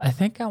 I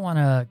think I want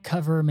to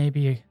cover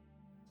maybe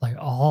like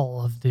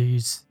all of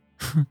these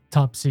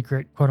top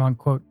secret, quote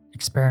unquote,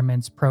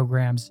 experiments,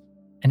 programs,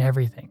 and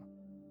everything.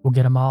 We'll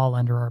get them all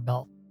under our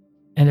belt.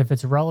 And if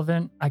it's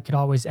relevant, I could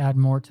always add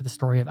more to the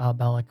story of Al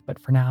Bielek, but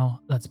for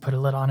now, let's put a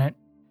lid on it.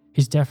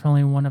 He's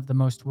definitely one of the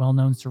most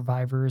well-known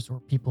survivors or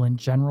people in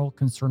general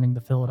concerning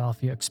the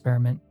Philadelphia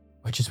experiment,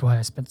 which is why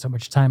I spent so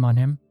much time on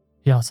him.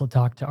 He also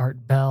talked to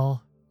Art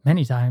Bell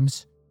many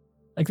times.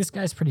 Like, this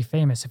guy's pretty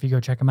famous if you go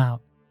check him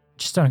out.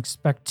 Just don't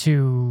expect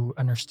to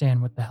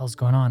understand what the hell's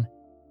going on.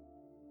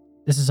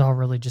 This is all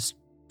really just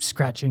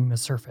scratching the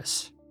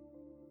surface.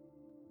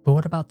 But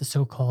what about the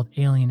so-called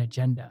alien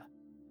agenda?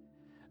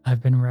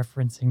 I've been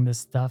referencing this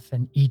stuff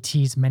and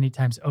ETs many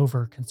times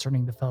over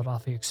concerning the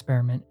Philadelphia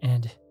experiment,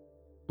 and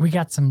we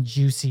got some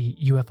juicy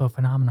UFO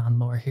phenomenon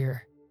lore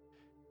here.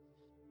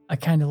 I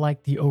kind of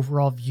like the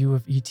overall view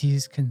of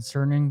ETs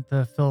concerning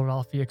the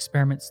Philadelphia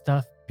experiment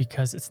stuff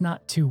because it's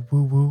not too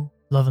woo-woo,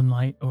 love and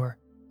light, or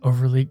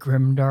overly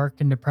grim,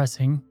 dark, and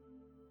depressing.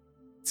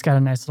 It's got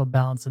a nice little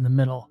balance in the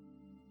middle,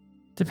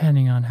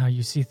 depending on how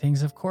you see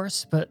things, of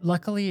course, but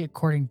luckily,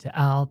 according to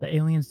Al, the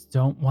aliens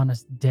don't want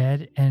us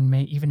dead and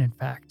may even, in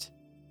fact,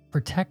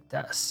 protect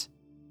us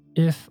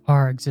if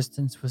our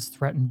existence was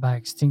threatened by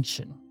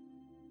extinction.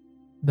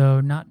 Though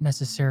not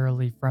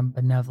necessarily from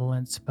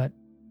benevolence, but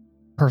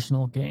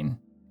personal gain.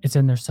 It's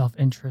in their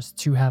self-interest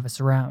to have us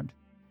around.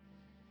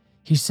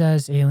 He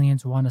says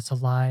aliens want us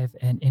alive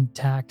and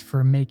intact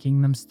for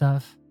making them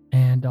stuff,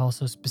 and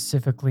also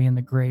specifically in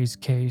the Greys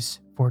case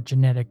for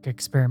genetic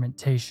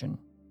experimentation.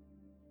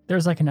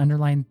 There's like an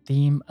underlying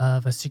theme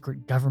of a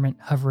secret government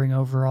hovering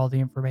over all the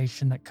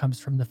information that comes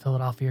from the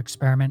Philadelphia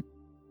experiment.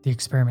 The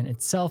experiment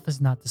itself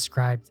is not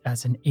described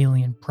as an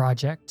alien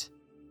project,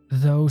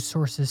 though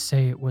sources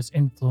say it was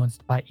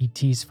influenced by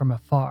ETs from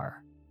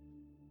afar.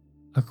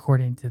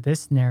 According to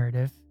this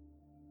narrative,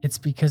 it's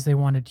because they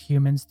wanted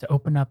humans to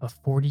open up a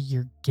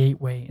 40-year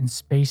gateway in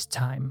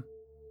space-time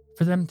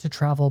for them to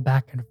travel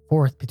back and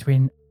forth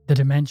between the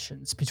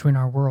dimensions, between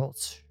our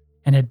worlds,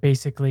 and had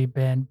basically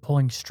been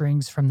pulling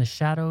strings from the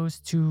shadows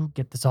to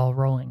get this all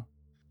rolling.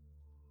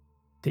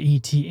 The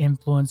ET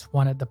influence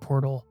wanted the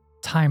portal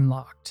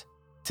time-locked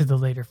to the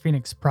later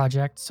Phoenix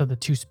project so the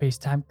two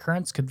space-time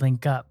currents could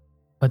link up,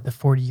 but the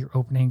 40-year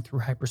opening through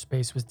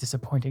hyperspace was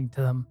disappointing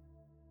to them.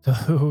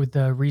 Though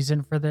the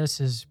reason for this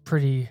is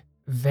pretty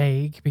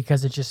vague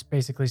because it just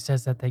basically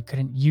says that they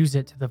couldn't use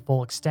it to the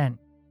full extent.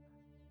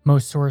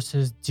 Most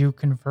sources do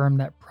confirm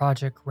that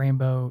Project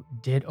Rainbow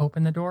did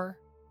open the door,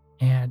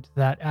 and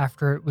that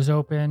after it was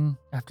open,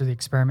 after the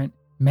experiment,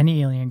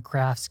 many alien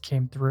crafts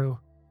came through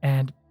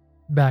and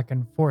back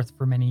and forth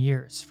for many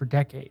years, for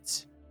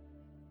decades.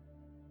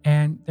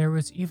 And there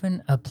was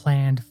even a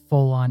planned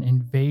full-on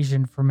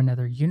invasion from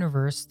another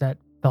universe that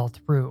fell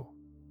through.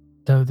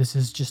 Though this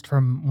is just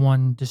from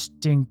one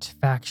distinct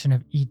faction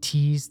of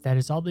ETs that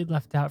is oddly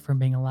left out from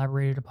being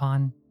elaborated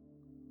upon.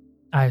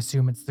 I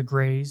assume it's the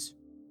Greys,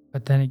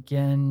 but then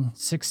again,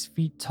 6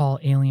 feet tall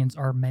aliens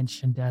are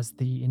mentioned as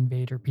the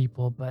invader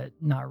people, but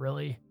not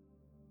really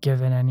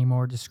given any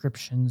more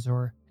descriptions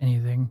or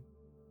anything.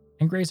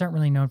 And Greys aren't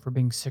really known for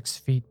being 6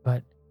 feet,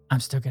 but I'm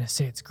still gonna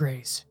say it's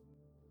Greys.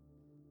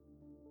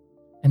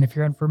 And if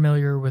you're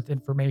unfamiliar with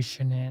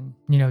information and,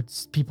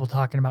 it's people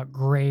talking about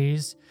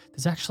Greys,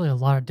 there's actually a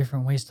lot of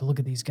different ways to look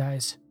at these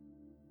guys.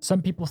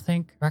 Some people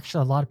think, or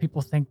actually a lot of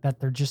people think that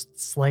they're just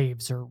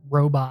slaves or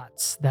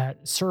robots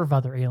that serve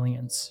other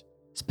aliens,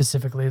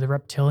 specifically the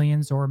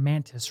reptilians or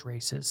mantis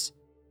races.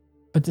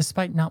 But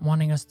despite not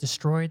wanting us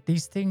destroyed,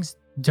 these things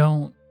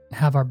don't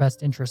have our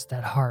best interest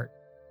at heart.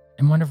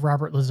 In one of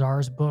Robert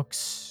Lazar's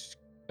books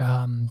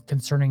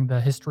concerning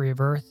the history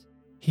of Earth,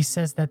 he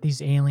says that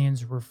these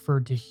aliens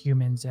referred to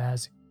humans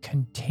as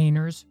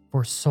containers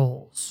for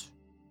souls,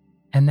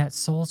 and that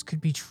souls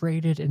could be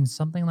traded in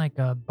something like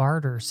a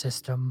barter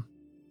system.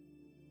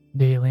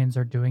 The aliens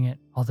are doing it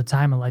all the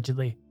time,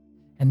 allegedly,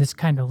 and this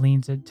kind of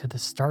leans into the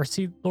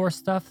Starseed lore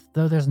stuff,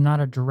 though there's not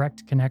a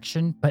direct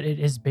connection, but it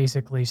is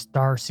basically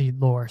Starseed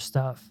lore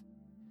stuff.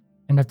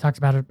 And I've talked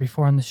about it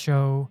before on the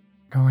show.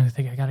 I don't really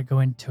think I gotta go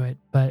into it,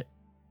 but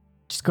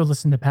just go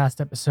listen to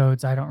past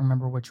episodes. I don't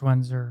remember which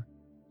ones are.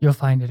 You'll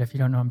find it if you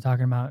don't know what I'm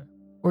talking about.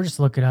 Or just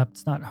look it up.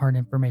 It's not hard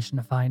information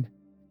to find.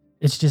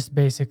 It's just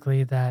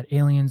basically that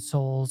alien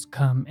souls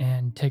come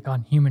and take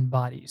on human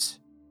bodies.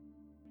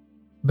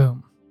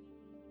 Boom.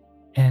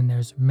 And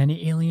there's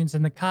many aliens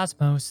in the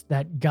cosmos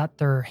that got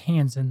their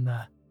hands in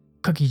the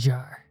cookie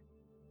jar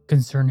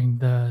concerning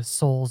the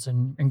souls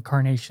and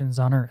incarnations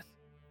on Earth.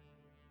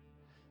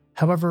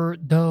 However,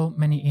 though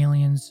many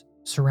aliens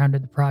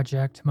surrounded the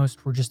project,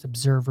 most were just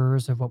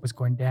observers of what was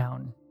going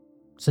down,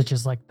 such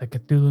as like the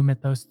Cthulhu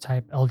mythos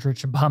type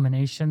eldritch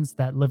abominations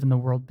that live in the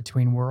world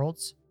between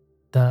worlds,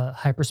 the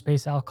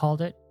hyperspace Al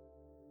called it.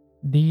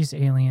 These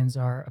aliens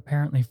are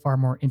apparently far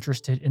more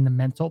interested in the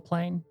mental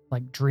plane,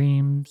 like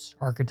dreams,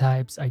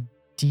 archetypes,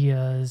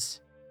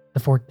 ideas, the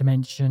fourth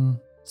dimension,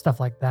 stuff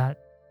like that.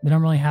 They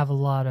don't really have a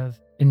lot of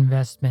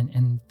investment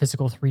in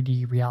physical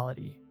 3D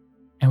reality,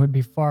 and would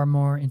be far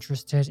more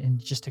interested in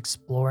just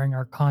exploring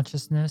our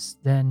consciousness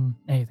than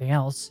anything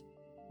else,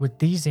 with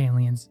these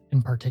aliens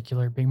in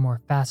particular being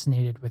more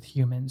fascinated with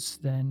humans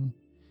than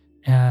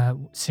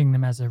seeing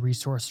them as a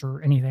resource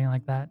or anything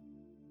like that.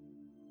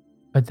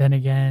 But then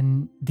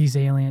again,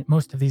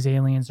 most of these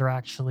aliens are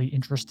actually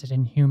interested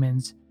in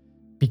humans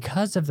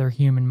because of their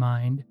human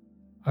mind.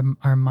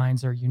 Our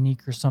minds are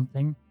unique or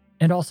something,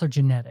 and also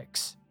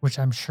genetics, which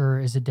I'm sure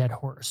is a dead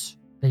horse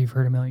that you've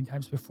heard a million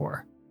times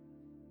before.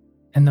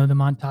 And though the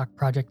Montauk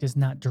Project is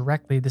not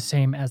directly the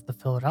same as the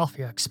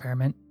Philadelphia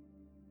experiment,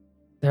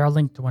 they are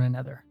linked to one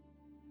another.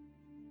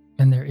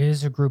 And there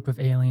is a group of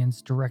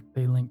aliens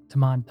directly linked to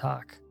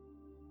Montauk.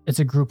 It's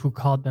a group who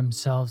called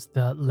themselves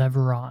the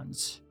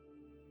Leverons.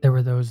 There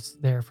were those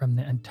there from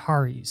the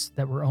Antares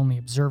that were only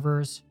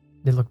observers.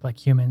 They looked like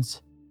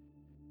humans.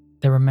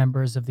 There were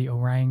members of the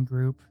Orion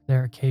group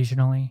there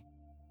occasionally.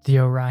 The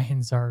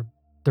Orions are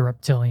the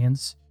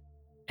reptilians,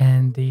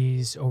 and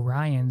these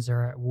Orions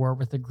are at war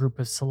with a group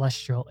of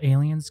celestial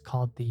aliens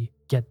called the,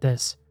 get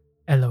this,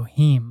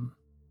 Elohim.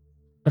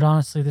 But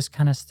honestly, this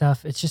kind of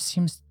stuff, it just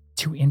seems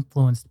too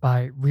influenced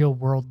by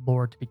real-world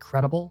lore to be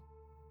credible,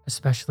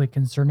 especially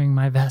concerning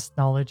my vast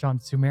knowledge on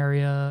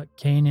Sumeria,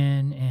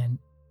 Canaan, and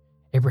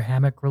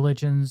Abrahamic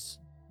religions,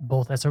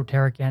 both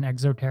esoteric and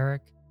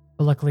exoteric.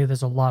 But luckily,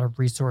 there's a lot of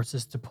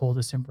resources to pull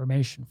this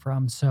information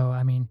from, so,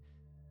 I mean,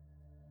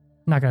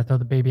 I'm not going to throw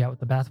the baby out with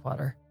the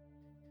bathwater.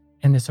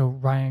 And this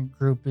Orion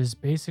group is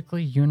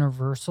basically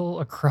universal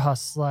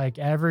across, like,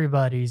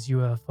 everybody's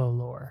UFO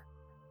lore.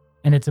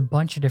 And it's a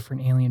bunch of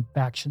different alien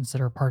factions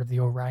that are part of the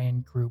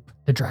Orion group,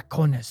 the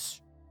Draconis.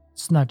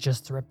 It's not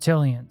just the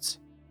reptilians.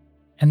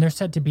 And they're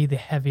said to be the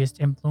heaviest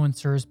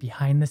influencers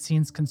behind the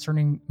scenes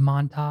concerning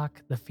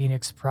Montauk, the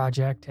Phoenix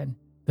Project, and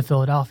the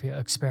Philadelphia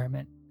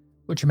experiment,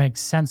 which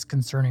makes sense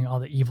concerning all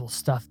the evil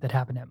stuff that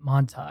happened at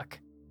Montauk.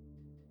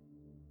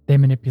 They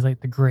manipulate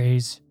the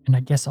Greys, and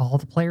I guess all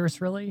the players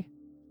really.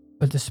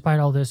 But despite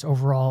all this,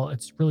 overall,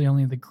 it's really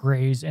only the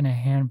Greys and a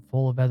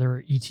handful of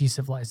other ET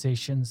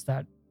civilizations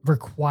that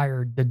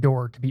required the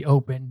door to be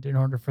opened in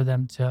order for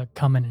them to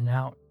come in and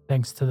out,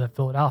 thanks to the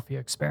Philadelphia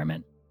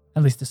experiment,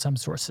 at least to some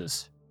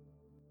sources.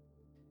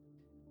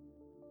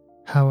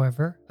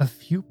 However, a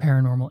few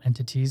paranormal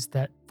entities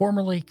that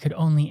formerly could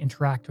only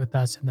interact with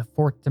us in the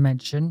fourth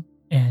dimension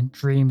and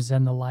dreams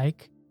and the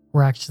like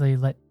were actually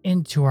let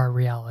into our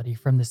reality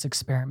from this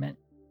experiment.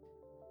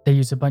 They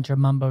use a bunch of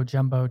mumbo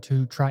jumbo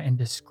to try and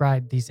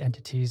describe these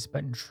entities,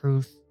 but in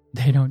truth,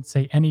 they don't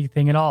say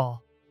anything at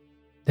all.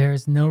 There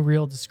is no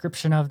real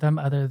description of them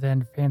other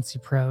than fancy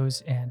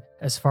prose, and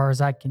as far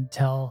as I can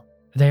tell,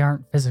 they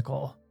aren't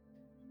physical.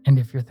 And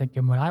if you're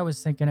thinking what I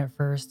was thinking at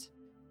first,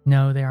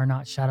 no, they are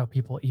not shadow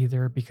people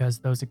either, because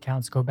those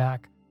accounts go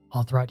back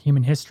all throughout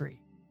human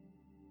history.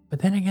 But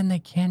then again, they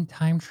can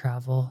time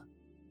travel.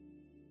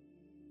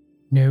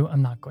 No,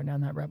 I'm not going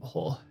down that rabbit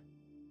hole.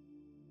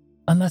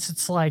 Unless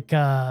it's like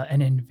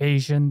an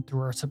invasion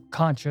through our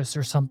subconscious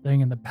or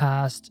something in the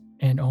past,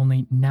 and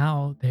only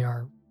now they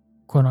are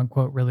quote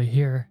unquote really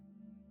here.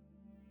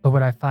 But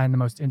what I find the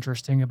most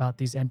interesting about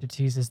these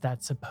entities is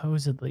that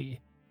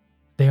supposedly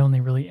they only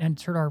really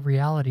entered our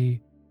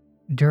reality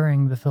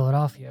during the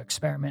Philadelphia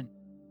experiment.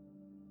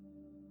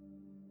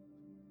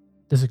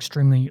 There's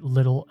extremely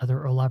little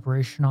other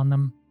elaboration on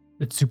them.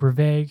 It's super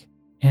vague,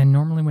 and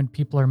normally when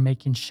people are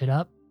making shit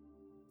up,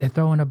 they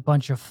throw in a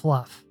bunch of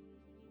fluff.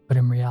 But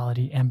in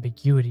reality,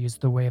 ambiguity is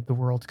the way of the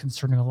world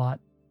concerning a lot,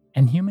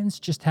 and humans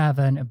just have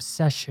an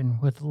obsession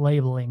with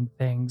labeling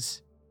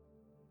things.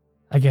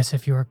 I guess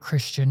if you're a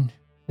Christian,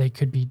 they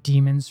could be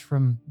demons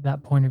from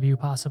that point of view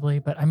possibly,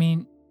 but I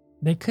mean,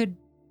 they could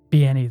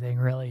be anything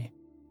really.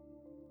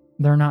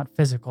 They're not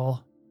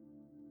physical.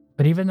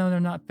 But even though they're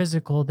not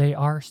physical, they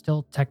are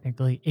still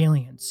technically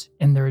aliens,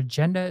 and their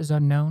agenda is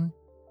unknown,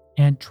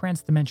 and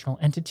transdimensional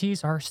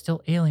entities are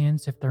still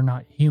aliens if they're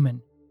not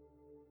human.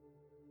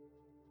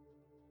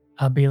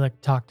 Bielek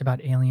talked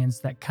about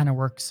aliens that kind of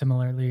work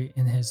similarly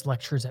in his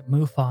lectures at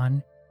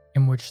MUFON,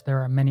 in which there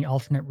are many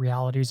alternate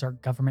realities our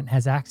government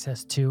has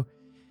access to,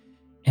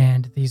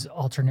 and these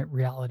alternate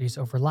realities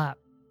overlap.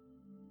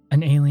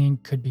 An alien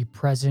could be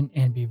present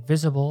and be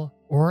visible,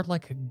 or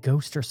like a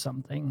ghost or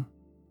something.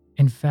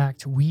 In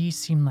fact, we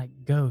seem like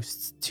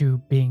ghosts to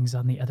beings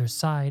on the other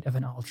side of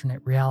an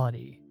alternate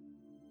reality.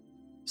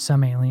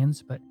 Some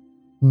aliens, but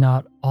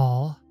not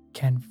all,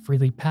 can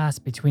freely pass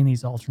between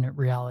these alternate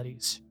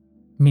realities,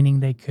 meaning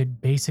they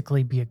could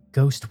basically be a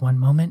ghost one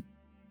moment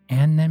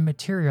and then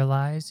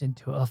materialize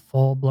into a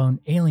full-blown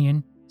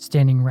alien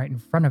standing right in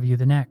front of you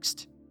the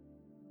next.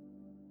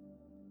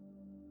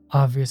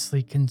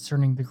 Obviously,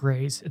 concerning the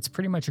Greys, it's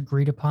pretty much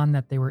agreed upon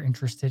that they were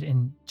interested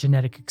in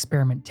genetic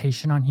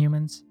experimentation on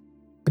humans,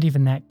 but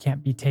even that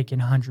can't be taken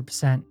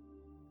 100%.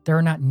 There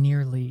are not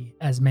nearly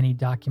as many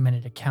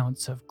documented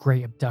accounts of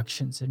Grey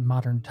abductions in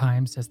modern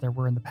times as there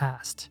were in the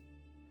past.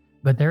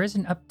 But there is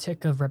an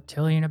uptick of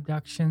reptilian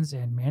abductions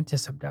and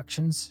mantis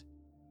abductions.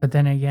 But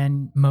then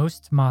again,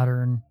 most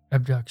modern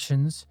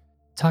abductions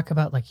talk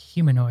about like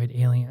humanoid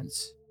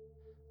aliens,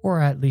 or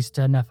at least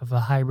enough of a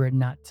hybrid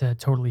not to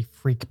totally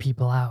freak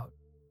people out,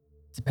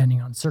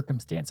 depending on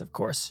circumstance, of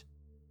course.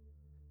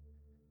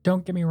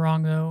 Don't get me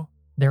wrong though,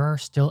 there are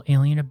still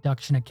alien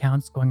abduction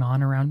accounts going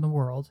on around the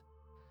world,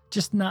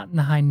 just not in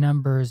the high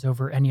numbers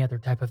over any other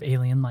type of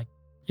alien like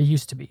it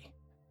used to be.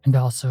 And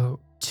also,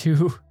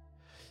 too,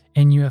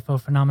 in UFO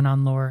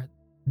phenomenon lore,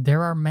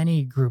 there are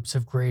many groups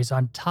of Greys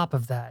on top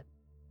of that.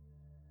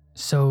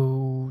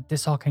 So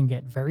this all can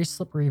get very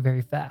slippery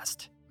very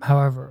fast.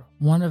 However,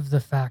 one of the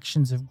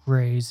factions of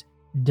Greys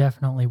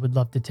definitely would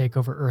love to take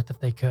over Earth if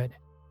they could.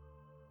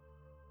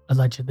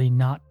 Allegedly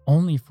not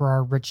only for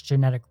our rich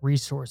genetic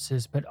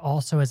resources, but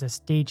also as a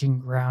staging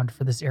ground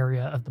for this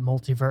area of the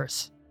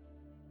multiverse.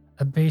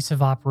 a base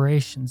of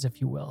operations,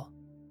 if you will.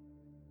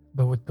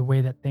 But with the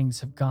way that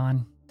things have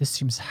gone, this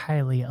seems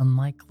highly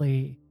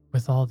unlikely,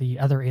 with all the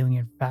other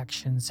alien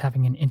factions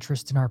having an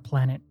interest in our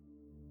planet.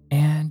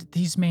 And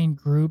these main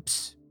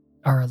groups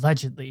are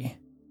allegedly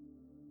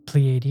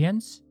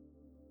Pleiadians,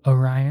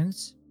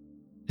 Orions,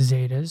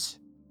 Zetas,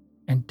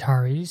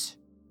 Antares,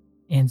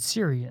 and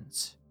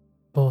Sirians,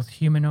 both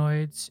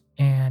humanoids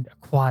and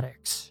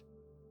aquatics.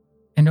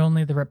 And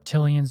only the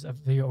reptilians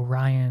of the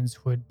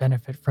Orions would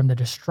benefit from the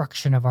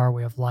destruction of our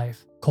way of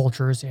life,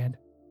 cultures, and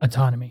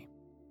autonomy.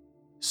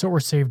 So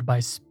we're saved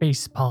by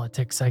space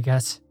politics, I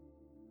guess.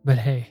 But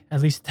hey,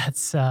 at least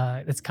that's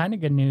kind of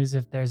good news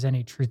if there's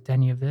any truth to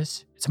any of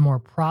this. It's more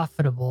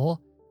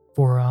profitable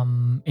for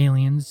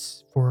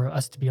aliens, for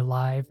us to be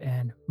alive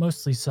and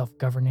mostly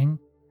self-governing,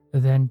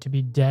 than to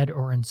be dead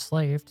or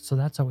enslaved, so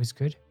that's always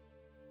good.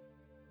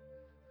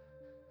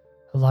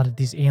 A lot of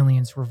these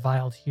aliens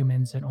reviled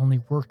humans and only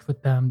worked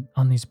with them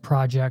on these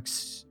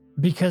projects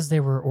because they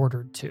were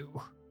ordered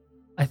to.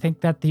 I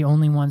think that the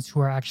only ones who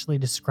are actually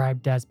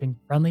described as being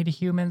friendly to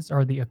humans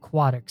are the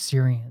aquatic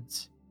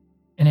Sirians.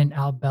 And in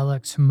Al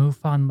Bellic's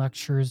MUFON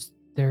lectures,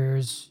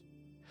 there's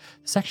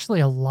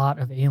actually a lot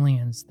of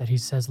aliens that he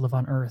says live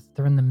on Earth.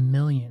 They're in the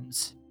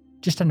millions,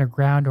 just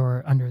underground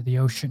or under the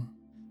ocean.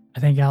 I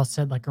think Al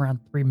said like around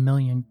 3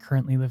 million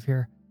currently live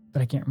here,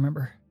 but I can't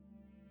remember.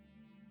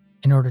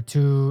 In order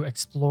to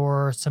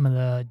explore some of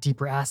the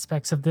deeper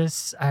aspects of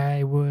this,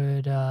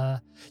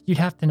 you'd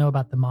have to know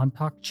about the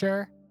Montauk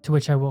Chair, to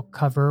which I will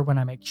cover when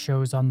I make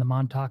shows on the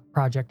Montauk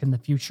Project in the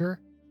future.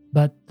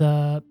 But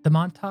the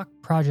Montauk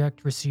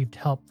Project received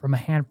help from a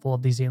handful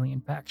of these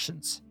alien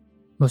factions,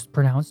 most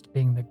pronounced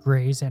being the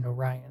Greys and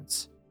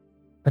Orions.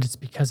 But it's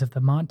because of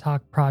the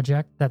Montauk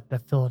Project that the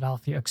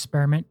Philadelphia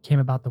experiment came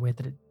about the way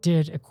that it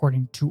did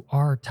according to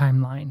our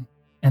timeline,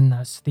 and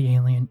thus the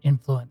alien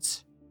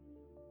influence.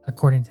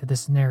 According to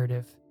this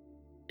narrative,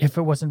 if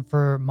it wasn't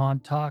for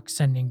Montauk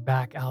sending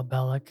back Al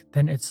Bellic,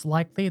 then it's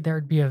likely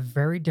there'd be a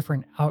very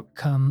different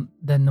outcome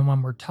than the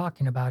one we're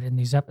talking about in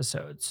these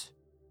episodes.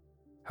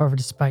 However,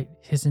 despite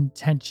his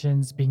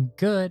intentions being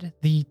good,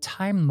 the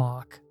time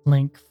lock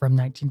link from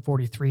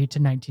 1943 to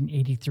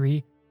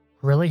 1983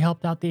 really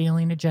helped out the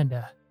alien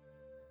agenda.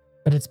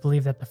 But it's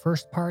believed that the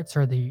first parts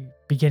or the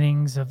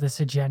beginnings of this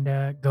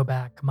agenda go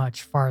back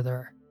much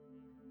farther.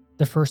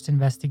 The first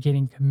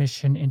investigating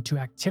commission into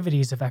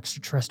activities of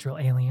extraterrestrial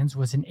aliens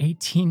was in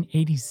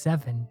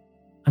 1887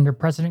 under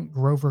President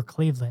Grover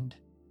Cleveland,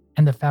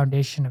 and the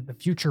foundation of the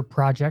future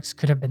projects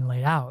could have been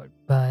laid out,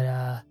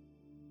 but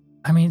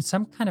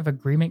some kind of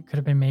agreement could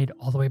have been made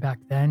all the way back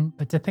then,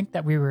 but to think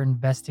that we were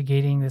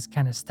investigating this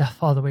kind of stuff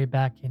all the way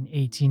back in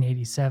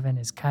 1887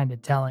 is kind of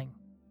telling.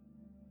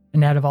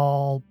 And out of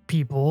all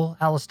people,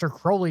 Aleister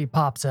Crowley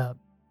pops up,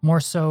 more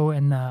so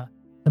in the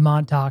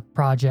Montauk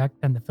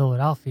Project than the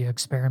Philadelphia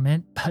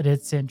experiment, but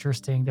it's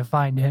interesting to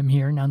find him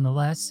here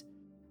nonetheless.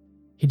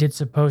 He did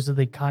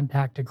supposedly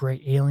contact a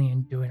great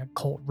alien doing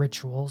occult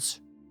rituals.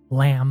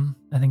 Lamb,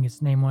 I think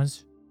his name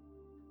was.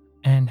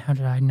 And how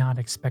did I not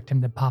expect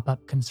him to pop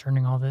up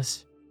concerning all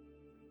this?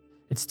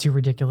 It's too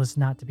ridiculous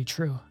not to be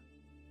true.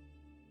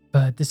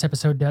 But this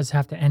episode does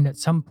have to end at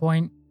some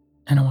point.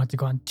 I don't want to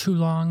go on too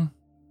long.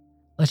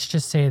 Let's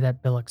just say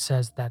that Bellic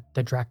says that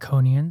the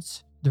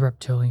Draconians, the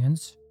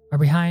Reptilians, are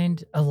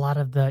behind a lot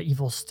of the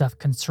evil stuff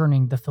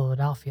concerning the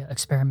Philadelphia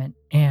experiment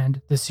and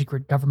the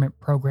secret government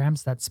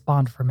programs that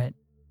spawned from it.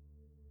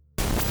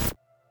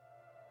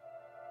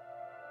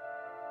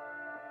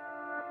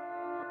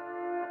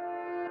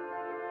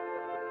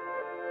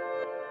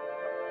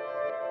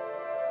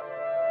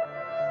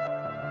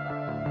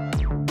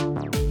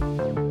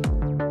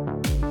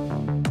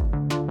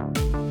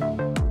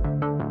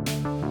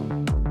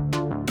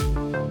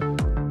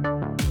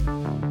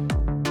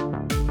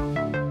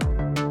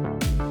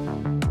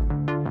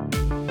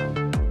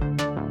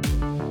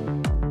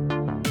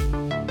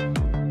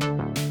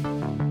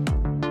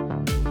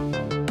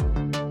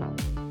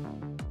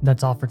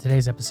 That's all for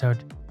today's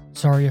episode.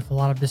 Sorry if a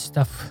lot of this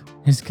stuff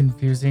is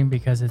confusing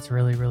because it's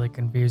really, really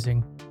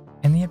confusing.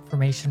 And the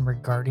information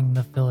regarding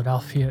the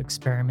Philadelphia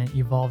experiment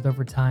evolved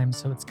over time,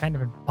 so it's kind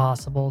of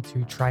impossible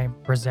to try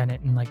and present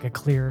it in like a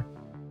clear,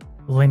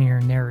 linear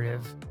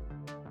narrative.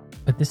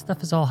 But this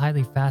stuff is all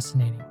highly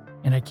fascinating,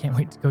 and I can't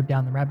wait to go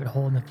down the rabbit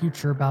hole in the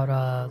future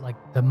about like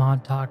the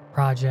Montauk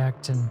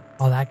Project and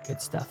all that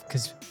good stuff,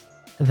 because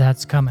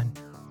that's coming.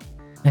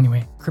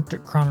 Anyway,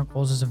 Cryptic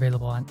Chronicles is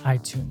available on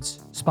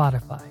iTunes,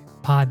 Spotify,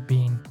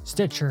 Podbean,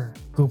 Stitcher,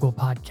 Google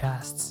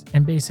Podcasts,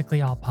 and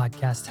basically all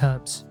podcast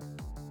hubs.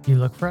 You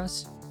look for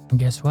us, and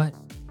guess what?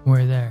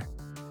 We're there.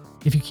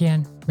 If you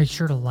can, make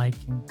sure to like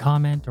and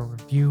comment or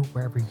review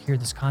wherever you hear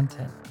this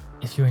content.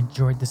 If you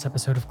enjoyed this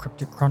episode of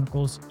Cryptic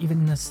Chronicles, even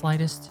in the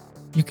slightest,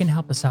 you can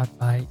help us out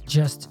by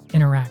just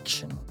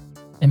interaction.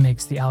 It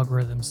makes the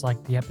algorithms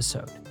like the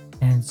episode,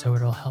 and so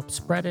it'll help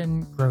spread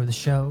and grow the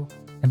show.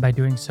 And by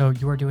doing so,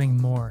 you are doing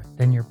more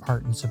than your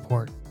part in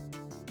support.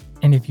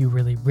 And if you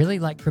really, really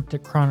like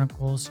Cryptic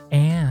Chronicles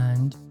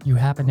and you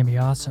happen to be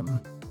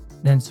awesome,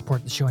 then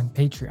support the show on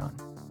Patreon.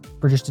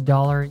 For just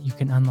 $1, you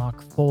can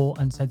unlock full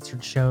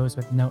uncensored shows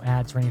with no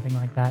ads or anything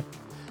like that.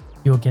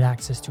 You'll get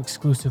access to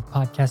exclusive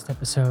podcast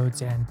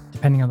episodes and,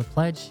 depending on the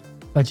pledge,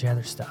 a bunch of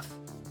other stuff,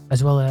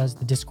 as well as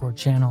the Discord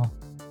channel.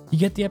 You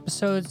get the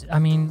episodes,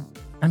 I'm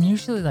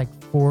usually like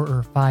 4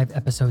 or 5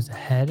 episodes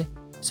ahead,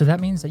 so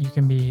that means that you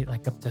can be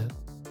like up to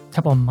a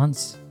couple of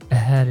months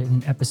ahead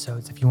in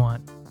episodes if you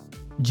want,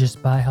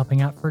 just by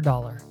helping out for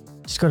 $1.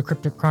 Just go to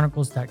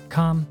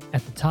crypticchronicles.com.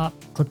 At the top,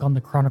 click on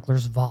the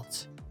Chronicler's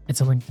Vault. It's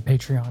a link to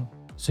Patreon,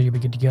 so you'll be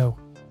good to go.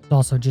 It's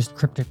also just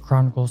Cryptic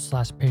Chronicles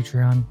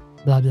 /Patreon,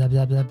 blah, blah,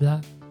 blah, blah,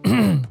 blah.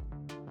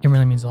 It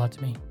really means a lot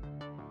to me.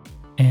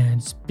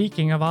 And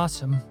speaking of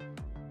awesome,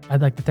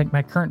 I'd like to thank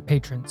my current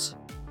patrons,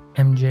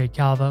 MJ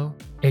Calvo,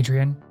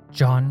 Adrian,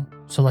 John,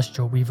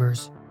 Celestial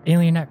Weavers,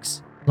 Alien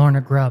X,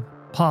 Lorna Grubb,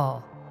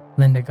 Paul,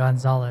 Linda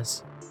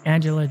Gonzalez,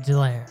 Angela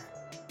Delaire,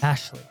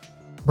 Ashley,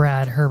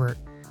 Brad Herbert,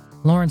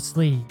 Lawrence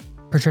Lee,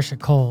 Patricia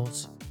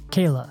Coles,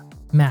 Kayla,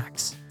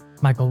 Max,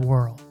 Michael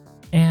Worrell,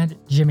 and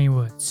Jimmy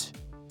Woods.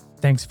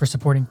 Thanks for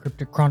supporting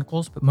Cryptic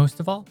Chronicles, but most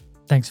of all,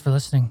 thanks for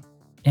listening.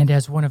 And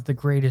as one of the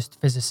greatest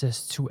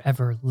physicists who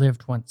ever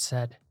lived once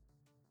said,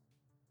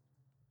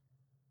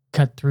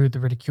 cut through the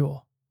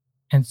ridicule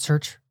and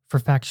search for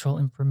factual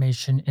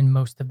information in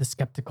most of the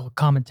skeptical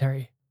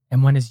commentary,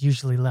 and one is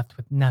usually left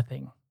with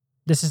nothing.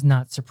 This is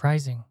not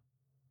surprising.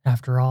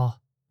 After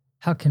all,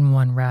 how can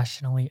one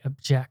rationally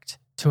object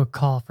to a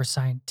call for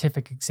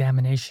scientific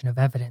examination of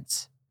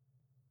evidence?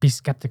 Be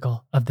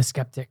skeptical of the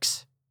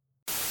skeptics.